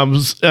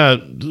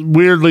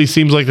weirdly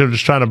seems like they're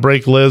just trying to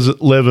break Liv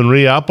and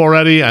Rhea up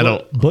already.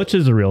 Butch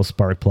is a real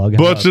spark plug.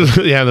 Butch is,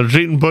 yeah, they're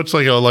treating Butch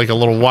like a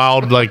little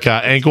wild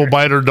ankle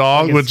biter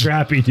dog, like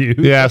Scrappy Doo.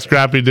 Yeah,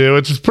 Scrappy Doo,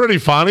 which is pretty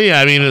funny.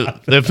 I mean,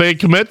 if they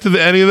commit to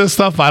any of this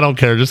stuff, I don't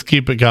care. Just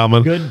keep it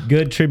coming.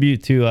 Good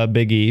tribute to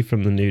Big E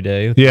from the New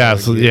Day.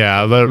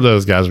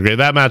 Those guys are great.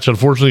 That match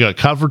unfortunately got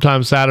cut for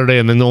time Saturday,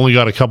 and then only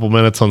got a couple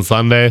minutes on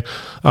Sunday.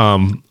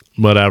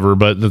 Whatever,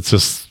 but it's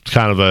just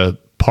kind of a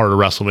part of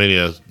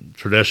WrestleMania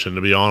tradition,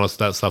 to be honest.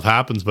 That stuff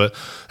happens, but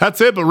that's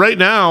it. But right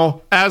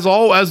now,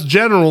 as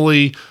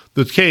generally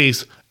the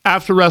case,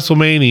 after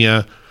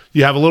WrestleMania,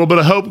 you have a little bit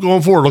of hope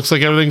going forward. Looks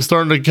like everything's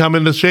starting to come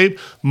into shape.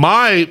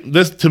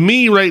 Last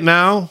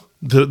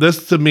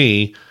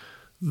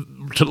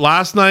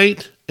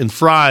night and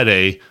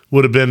Friday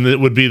would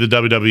be the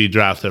WWE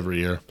draft every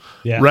year.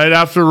 Yeah. Right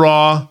after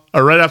Raw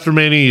or right after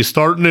Mania, you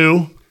start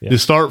new. Yeah. You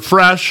start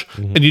fresh,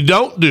 and you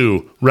don't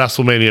do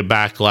WrestleMania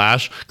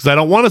Backlash because I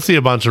don't want to see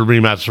a bunch of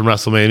rematches from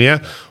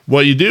WrestleMania.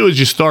 What you do is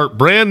you start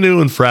brand new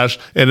and fresh,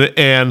 and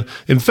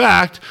in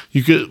fact,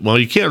 you can't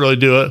really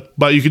do it,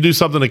 but you could do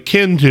something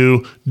akin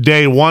to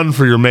day one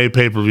for your May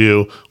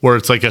pay-per-view where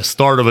it's like a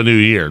start of a new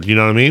year. You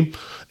know what I mean?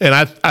 And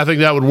I think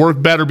that would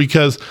work better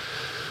because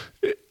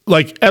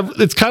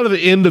it's kind of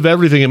the end of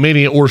everything at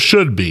Mania, or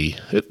should be.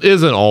 It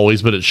isn't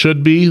always, but it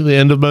should be the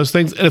end of most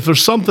things. And if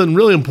there's something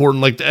really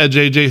important, like the Edge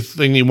AJ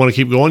thing you want to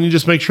keep going, you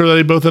just make sure that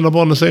they both end up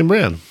on the same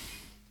brand.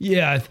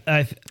 Yeah,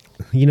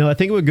 I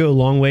think it would go a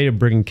long way to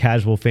bring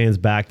casual fans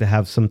back to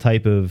have some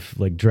type of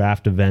like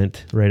draft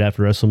event right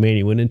after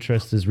WrestleMania when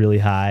interest is really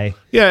high.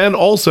 Yeah, and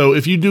also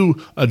if you do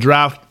a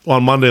draft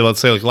on Monday, let's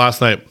say like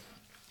last night,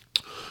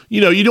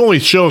 you don't only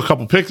show a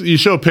couple picks. You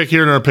show a pick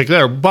here and a pick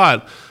there,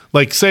 but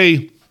like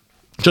say,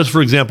 just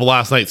for example,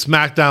 last night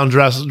SmackDown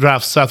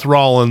drafts Seth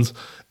Rollins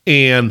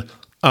and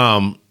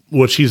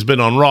which he's been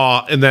on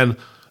Raw, and then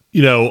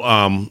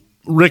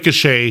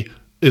Ricochet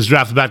is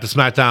drafted back to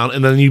SmackDown,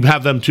 and then you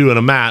have them two in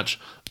a match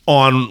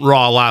on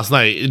Raw last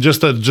night.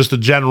 Just a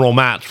general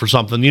match for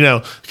something,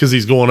 because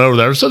he's going over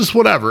there. So just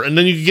whatever. And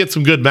then you can get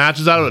some good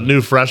matches out of it,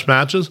 new, fresh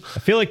matches. I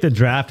feel like the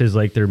draft is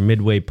like their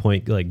midway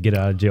point, like get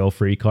out of jail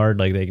free card.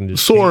 Like they can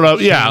just choose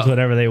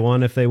whatever they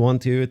want if they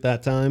want to at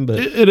that time. But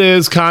it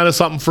is kind of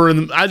something for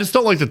them. I just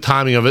don't like the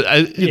timing of it.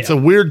 It's a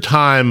weird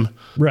time.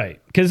 Right.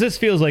 Because this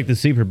feels like the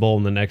Super Bowl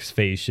and the next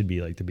phase should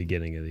be like the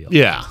beginning of the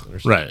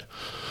right.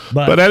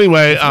 But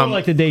anyway, it's more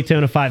like the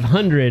Daytona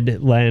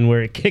 500, Len,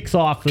 where it kicks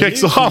off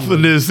the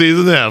new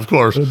season. Yeah, of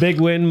course. A big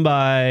win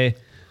by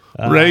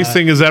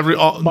racing is Bobby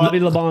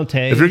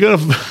Labonte.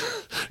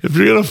 If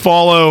you're gonna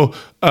follow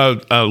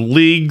a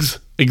league's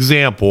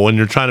example and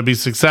you're trying to be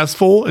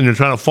successful and you're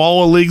trying to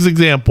follow a league's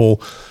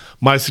example,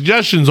 my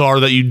suggestions are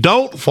that you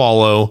don't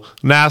follow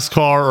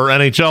NASCAR or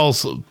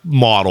NHL's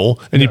model,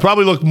 and you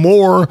probably look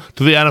more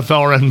to the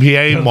NFL or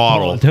NBA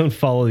model. Don't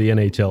follow the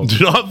NHL.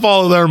 Do not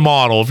follow their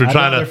model if you're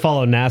trying to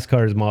follow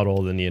NASCAR's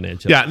model than the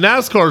NHL. Yeah,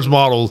 NASCAR's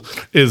model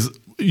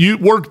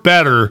worked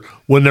better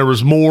when there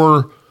was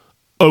more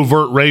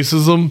overt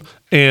racism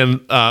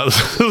and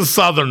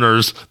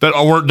Southerners that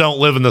don't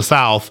live in the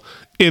South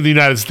in the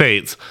United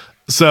States.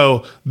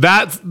 So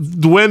that's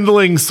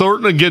dwindling,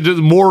 sort of get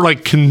more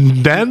like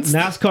condensed.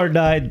 NASCAR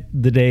died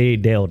the day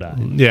Dale died.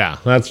 Yeah,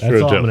 that's true.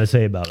 That's all I'm going to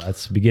say about it.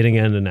 That's beginning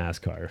end of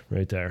NASCAR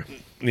right there.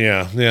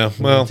 Yeah.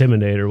 Well,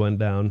 Intimidator went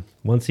down.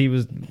 Once he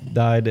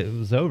died, it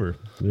was over.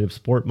 The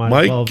sport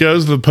Mike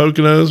goes to the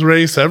Poconos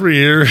race every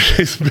year.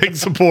 He's a big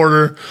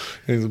supporter.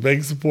 He's a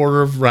big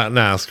supporter of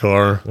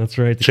NASCAR. That's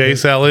right.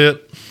 Chase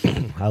Elliott.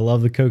 I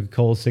love the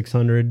Coca-Cola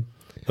 600.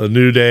 The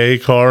New Day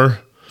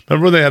car.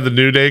 Remember when they had the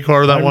New Day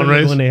car that one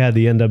race? When they had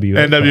the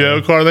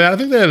NWO car. I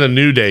think they had a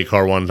New Day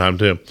car one time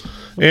too.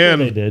 And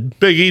they did.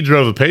 Big E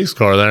drove a pace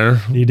car there.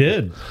 He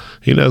did.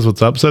 He knows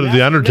what's up. So did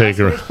the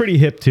Undertaker. NASCAR's pretty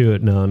hip to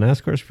it. No,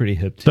 NASCAR's pretty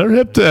hip to it. They're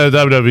hip to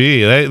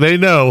WWE. They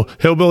know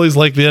hillbillies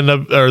like the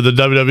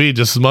WWE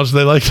just as much as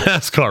they like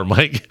NASCAR,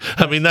 Mike.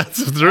 I mean,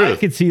 that's the truth. I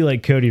could see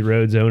like Cody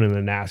Rhodes owning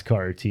a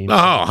NASCAR team.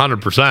 Oh,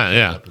 100%.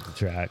 Yeah. Up at the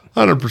track.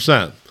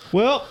 100%.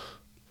 Well,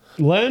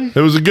 Len?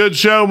 It was a good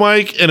show,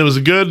 Mike, and it was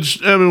a good...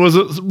 was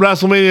it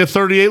WrestleMania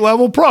 38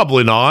 level?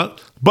 Probably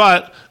not.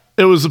 But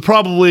it was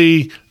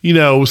probably,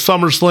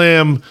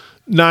 SummerSlam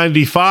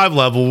 95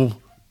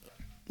 level,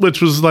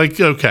 which was like,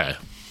 okay.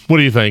 What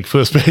do you think for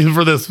this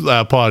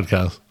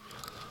podcast?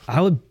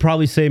 I would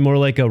probably say more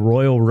like a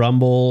Royal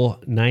Rumble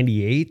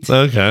 98.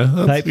 Okay,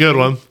 that's a good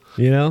one.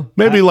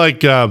 Maybe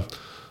like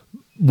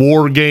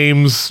War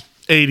Games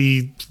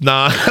 89.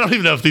 I don't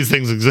even know if these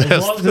things exist.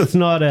 As long as it's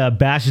not a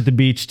Bash at the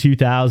Beach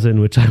 2000,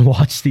 which I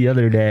watched the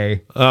other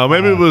day.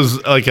 Maybe it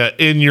was like a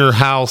In Your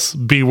House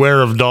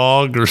Beware of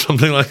Dog or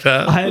something like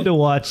that. I had to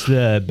watch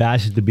the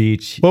Bash at the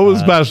Beach. What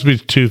was Bash at the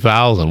Beach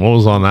 2000? What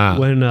was on that?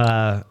 When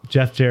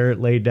Jeff Jarrett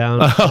laid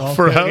down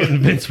and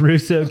Vince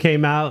Russo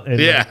came out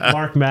and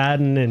Mark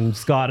Madden and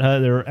Scott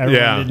Hutler,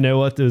 everyone didn't know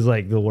what. It was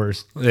like the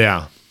worst.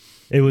 Yeah.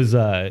 It was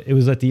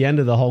at the end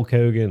of the Hulk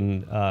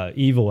Hogan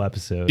Evil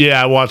episode.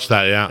 Yeah, I watched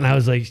that, yeah. And I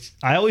was like,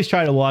 I always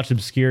try to watch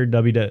obscure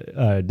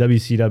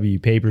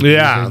WCW pay-per-views.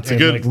 Yeah, it's a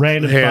good... like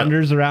random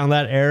thunders around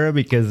that era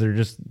because they're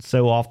just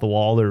so off the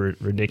wall. They're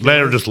ridiculous.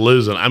 They're just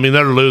losing. I mean,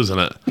 they're losing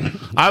it.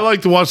 I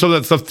like to watch some of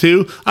that stuff,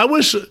 too. I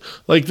wish,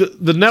 like,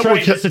 the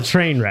network... It's a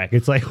train wreck.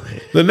 It's like...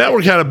 The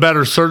network had a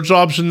better search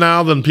option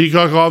now than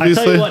Peacock,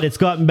 obviously. I tell you what, it's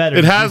gotten better.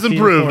 It has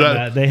improved.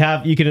 They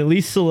have... You can at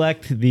least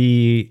select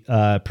the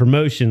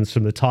promotions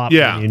from the top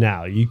menu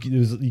now. You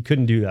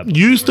couldn't do that before.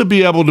 Used to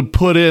be able to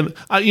put in...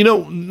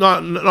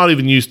 not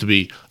even used to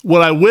be.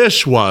 What I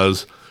wish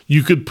was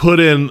you could put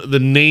in the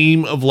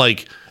name of,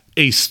 like,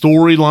 a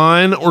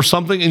storyline or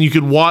something, and you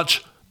could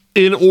watch...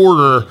 in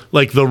order,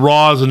 like the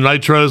Raws and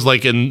Nitros,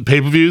 like in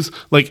pay-per-views,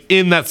 like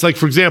in that's like,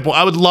 for example,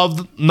 I would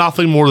love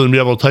nothing more than be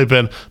able to type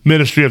in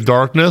Ministry of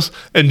Darkness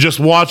and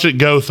just watch it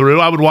go through.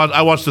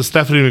 I watched the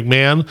Stephanie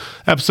McMahon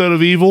episode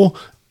of Evil,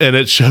 and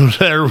it showed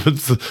there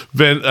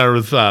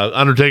with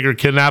Undertaker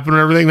kidnapping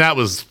and everything. That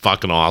was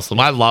fucking awesome.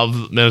 I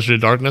love Ministry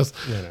of Darkness.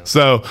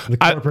 So the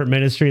corporate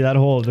ministry,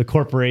 the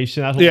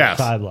corporation, that whole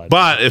sideline.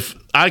 But if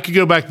I could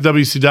go back to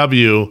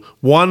WCW,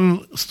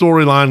 one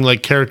storyline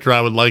like character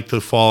I would like to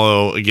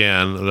follow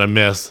again that I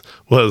missed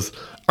was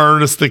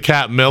Ernest the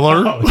Cat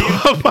Miller.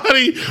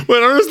 Buddy,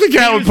 when Ernest the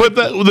Cat would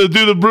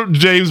do the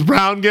James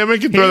Brown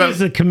gimmick and throw that. He was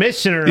the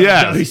commissioner of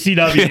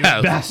WCW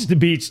Bash the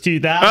Beach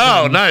 2000.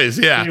 Oh, nice,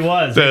 He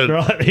was.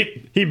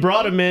 He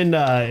brought him in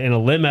a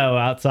limo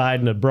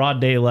outside in a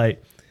broad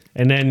daylight.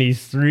 And then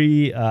these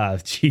three,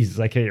 Jesus,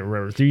 I can't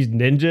remember, three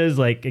ninjas,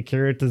 like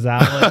Akira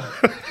Tozawa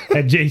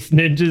and Jason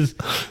Ninjas,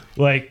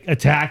 like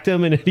attacked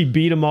him and he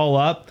beat them all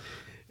up.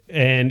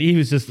 And he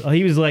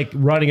was like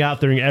running out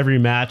during every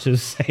match,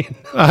 just saying,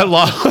 I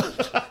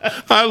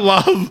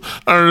love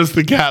Ernest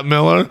the Cat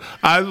Miller.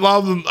 I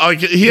love him.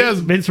 Like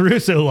Vince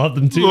Russo loved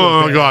him too.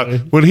 Oh my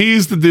God. When he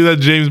used to do that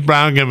James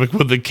Brown gimmick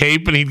with the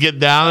cape and he'd get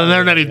down in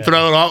there and then he'd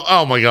throw it off.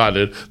 Oh my God,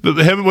 dude.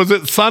 Was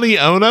it Sonny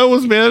Ono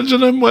was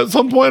managing him at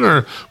some point,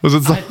 or was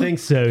it I think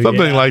so.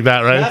 Something like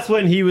that, right? That's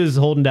when he was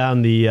holding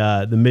down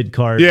the mid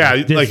card. Yeah,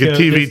 like a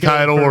TV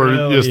title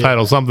or just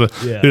title, something.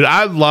 Yeah. Dude,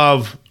 I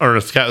love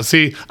Ernest Cat.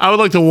 See, I would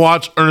like to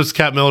watch Ernest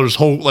Cat Miller's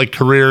whole like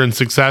career in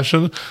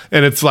succession,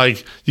 and it's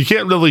like you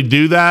can't really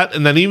do that.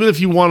 And then even if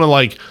you want to,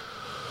 like,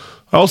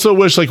 I also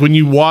wish, like, when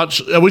you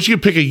watch, I wish you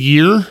could pick a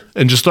year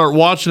and just start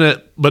watching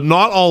it, but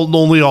not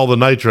only all the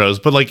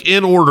Nitros, but like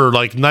in order,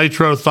 like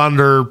Nitro,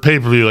 Thunder,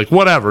 pay-per-view, like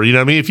whatever, you know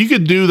what I mean? If you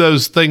could do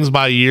those things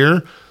by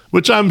year,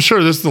 which I'm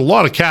sure this is a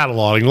lot of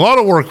cataloging, a lot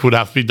of work would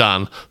have to be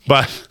done,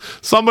 but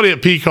somebody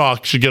at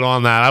Peacock should get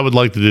on that. I would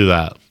like to do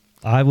that.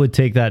 I would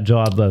take that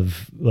job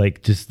of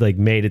like just like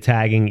meta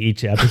tagging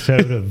each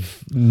episode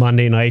of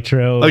Monday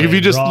Nitro. Like if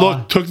you just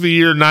Raw. took the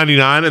year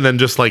 99 and then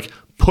just like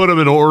put them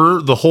in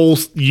order the whole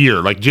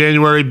year, like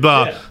January,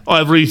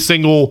 every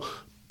single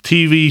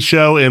TV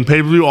show and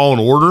pay-per-view all in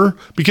order.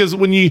 Because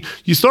when you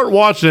start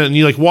watching it and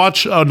you like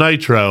watch a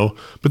Nitro,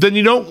 but then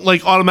you don't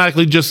like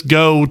automatically just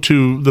go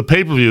to the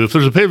pay-per-view. If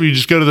there's a pay-per-view, you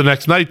just go to the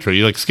next Nitro.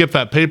 You like skip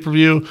that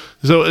pay-per-view.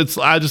 So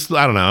I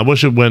don't know. I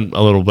wish it went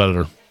a little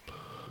better.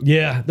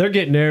 Yeah, they're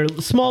getting there.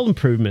 Small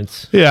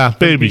improvements. Yeah,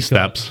 baby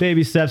steps.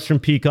 Baby steps from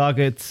Peacock.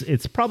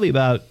 It's probably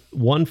about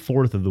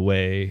 1/4 of the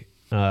way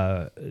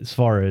as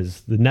far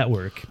as the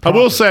network. I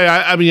will say,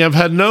 I mean, I've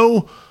had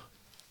no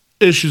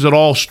issues at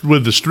all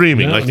with the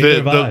streaming. No, like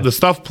the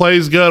stuff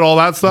plays good, all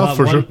that stuff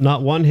sure.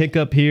 Not one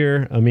hiccup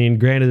here. I mean,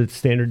 granted, it's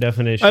standard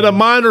definition. I had a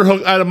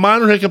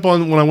minor hiccup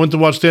when I went to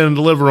watch Stand and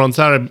Deliver on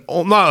Saturday.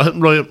 Not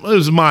really, it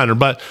was minor,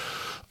 but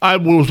I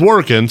was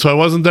working, so I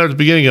wasn't there at the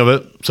beginning of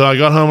it. So I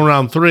got home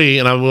around 3,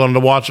 and I wanted to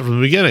watch it from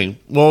the beginning.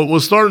 Well, it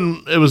was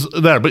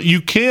there, but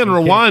you can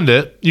rewind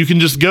it. You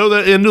can just go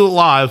there into it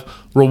live,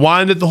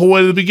 rewind it the whole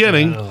way to the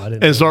beginning,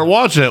 and start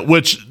watching it,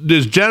 which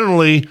is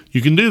generally,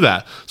 you can do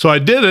that. So I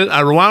did it.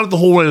 I rewound it the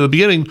whole way to the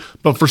beginning,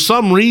 but for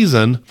some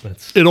reason,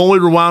 it only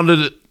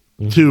rewounded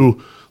it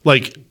to,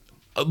 like,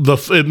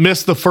 it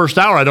missed the first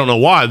hour. I don't know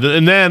why.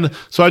 And then,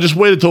 so I just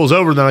waited till it was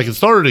over, then I could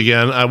start it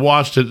again. I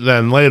watched it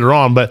then later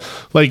on, but,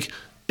 like,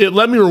 it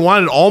let me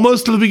rewind it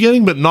almost to the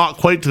beginning, but not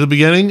quite to the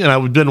beginning, and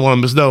I didn't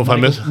want to know if I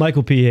missed.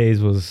 Michael P.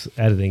 Hayes was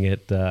editing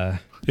it.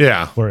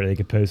 Yeah, where they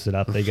could post it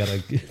up. They got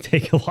to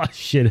take a lot of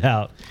shit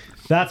out.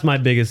 That's my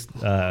biggest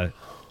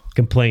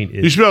complaint.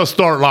 You should be able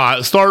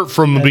to start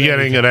from the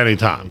beginning at any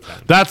time.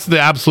 That's the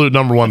absolute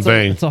number one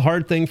thing. It's a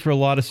hard thing for a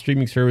lot of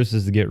streaming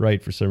services to get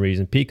right for some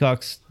reason.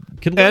 Peacock's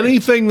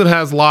anything that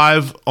has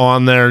live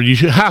on there, you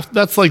should have.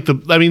 That's like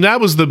that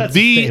was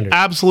the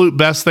absolute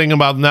best thing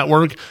about the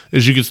network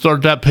is you could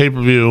start that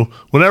pay-per-view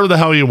whenever the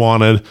hell you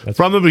wanted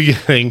from the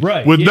beginning,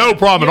 with no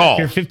problem at all. If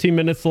you're 15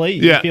 minutes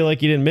late, you feel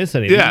like you didn't miss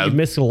anything. Yeah. You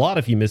missed a lot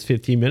if you missed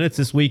 15 minutes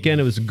this weekend.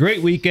 It was a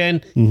great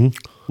weekend.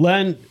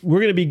 Len, we're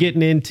going to be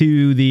getting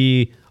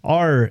into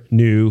our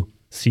new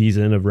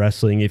season of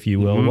wrestling, if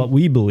you will, what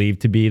we believe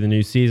to be the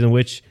new season,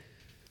 which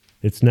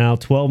it's now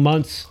 12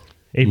 months,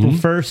 April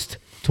 1st.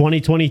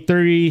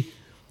 2023,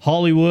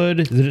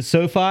 Hollywood. Is it at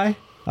SoFi?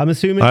 I'm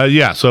assuming?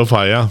 Yeah,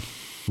 SoFi, yeah.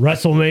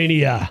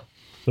 WrestleMania.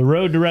 The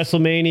road to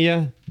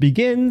WrestleMania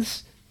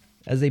begins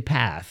as a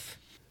path,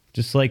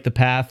 just like the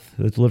path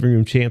that the Living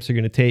Room Champs are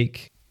going to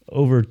take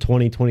over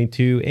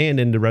 2022 and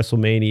into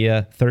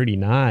WrestleMania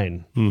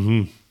 39.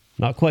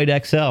 Not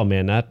quite XL,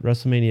 man. Not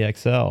WrestleMania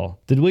XL.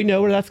 Did we know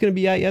where that's going to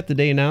be at yet? Did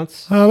they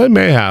announce? They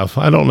may have.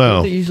 I don't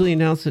know. They usually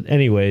announce it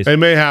anyways. They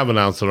may have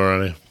announced it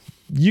already.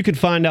 You can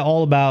find out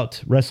all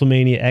about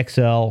WrestleMania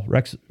XL,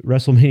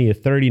 WrestleMania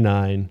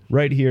 39,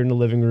 right here in the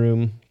Living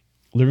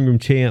Room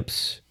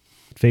Champs,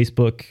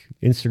 Facebook,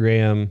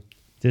 Instagram,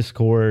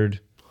 Discord,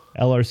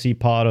 LRC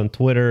Pod on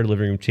Twitter,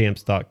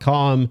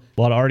 livingroomchamps.com.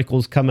 A lot of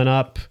articles coming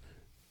up.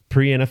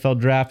 Pre-NFL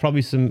draft,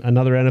 probably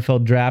another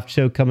NFL draft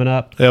show coming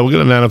up. Yeah, we'll get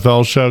an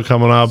NFL show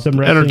coming up. Some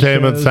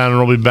Entertainment Center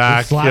will be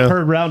back. Slap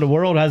Heard Round the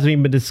World hasn't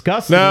even been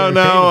discussed. No,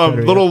 a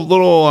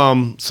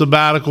little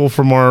sabbatical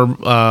from our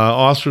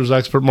Oscars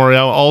expert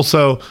Moriel.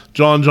 Also,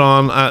 John,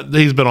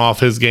 he's been off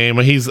his game.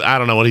 I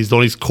don't know what he's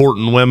doing. He's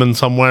courting women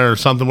somewhere or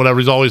something, whatever.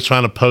 He's always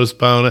trying to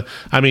postpone it.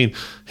 I mean,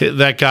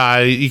 that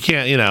guy, you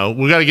can't,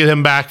 we got to get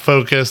him back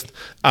focused.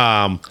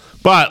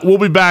 But we'll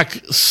be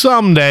back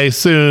someday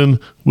soon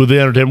with the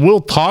entertainment.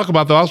 We'll talk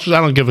about the Oscars. I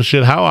don't give a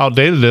shit how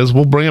outdated it is.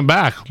 We'll bring it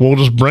back. We'll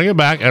just bring it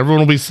back. Everyone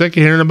will be sick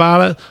of hearing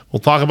about it.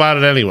 We'll talk about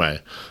it anyway.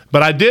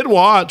 But I did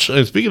watch,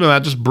 and speaking of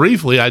that, just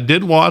briefly, I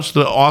did watch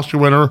the Oscar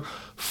winner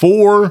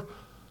for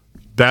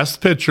Best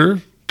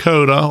Picture,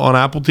 Coda, on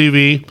Apple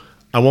TV.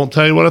 I won't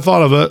tell you what I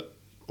thought of it.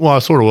 Well, I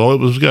sort of will. It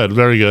was good.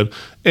 Very good.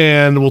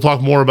 And we'll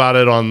talk more about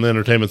it on the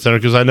Entertainment Center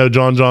because I know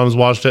John has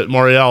watched it.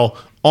 Marielle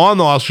on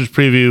the Ostrich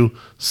preview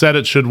said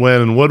it should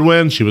win and would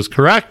win. She was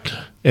correct,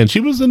 and she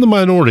was in the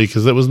minority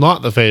because it was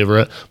not the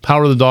favorite.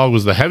 Power of the Dog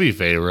was the heavy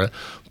favorite,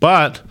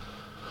 but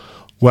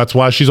that's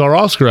why she's our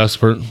Oscar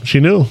expert. She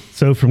knew.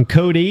 So from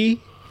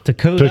Cody to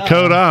Coda. To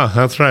Coda.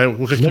 That's right.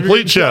 With a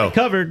complete show.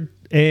 Covered.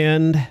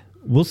 And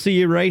we'll see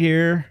you right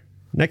here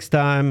next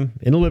time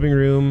in the living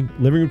room.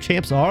 Living room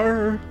champs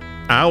are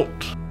out.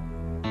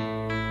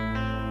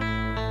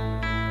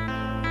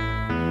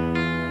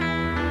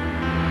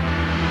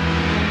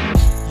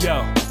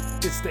 Yo,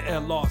 it's the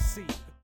LRC.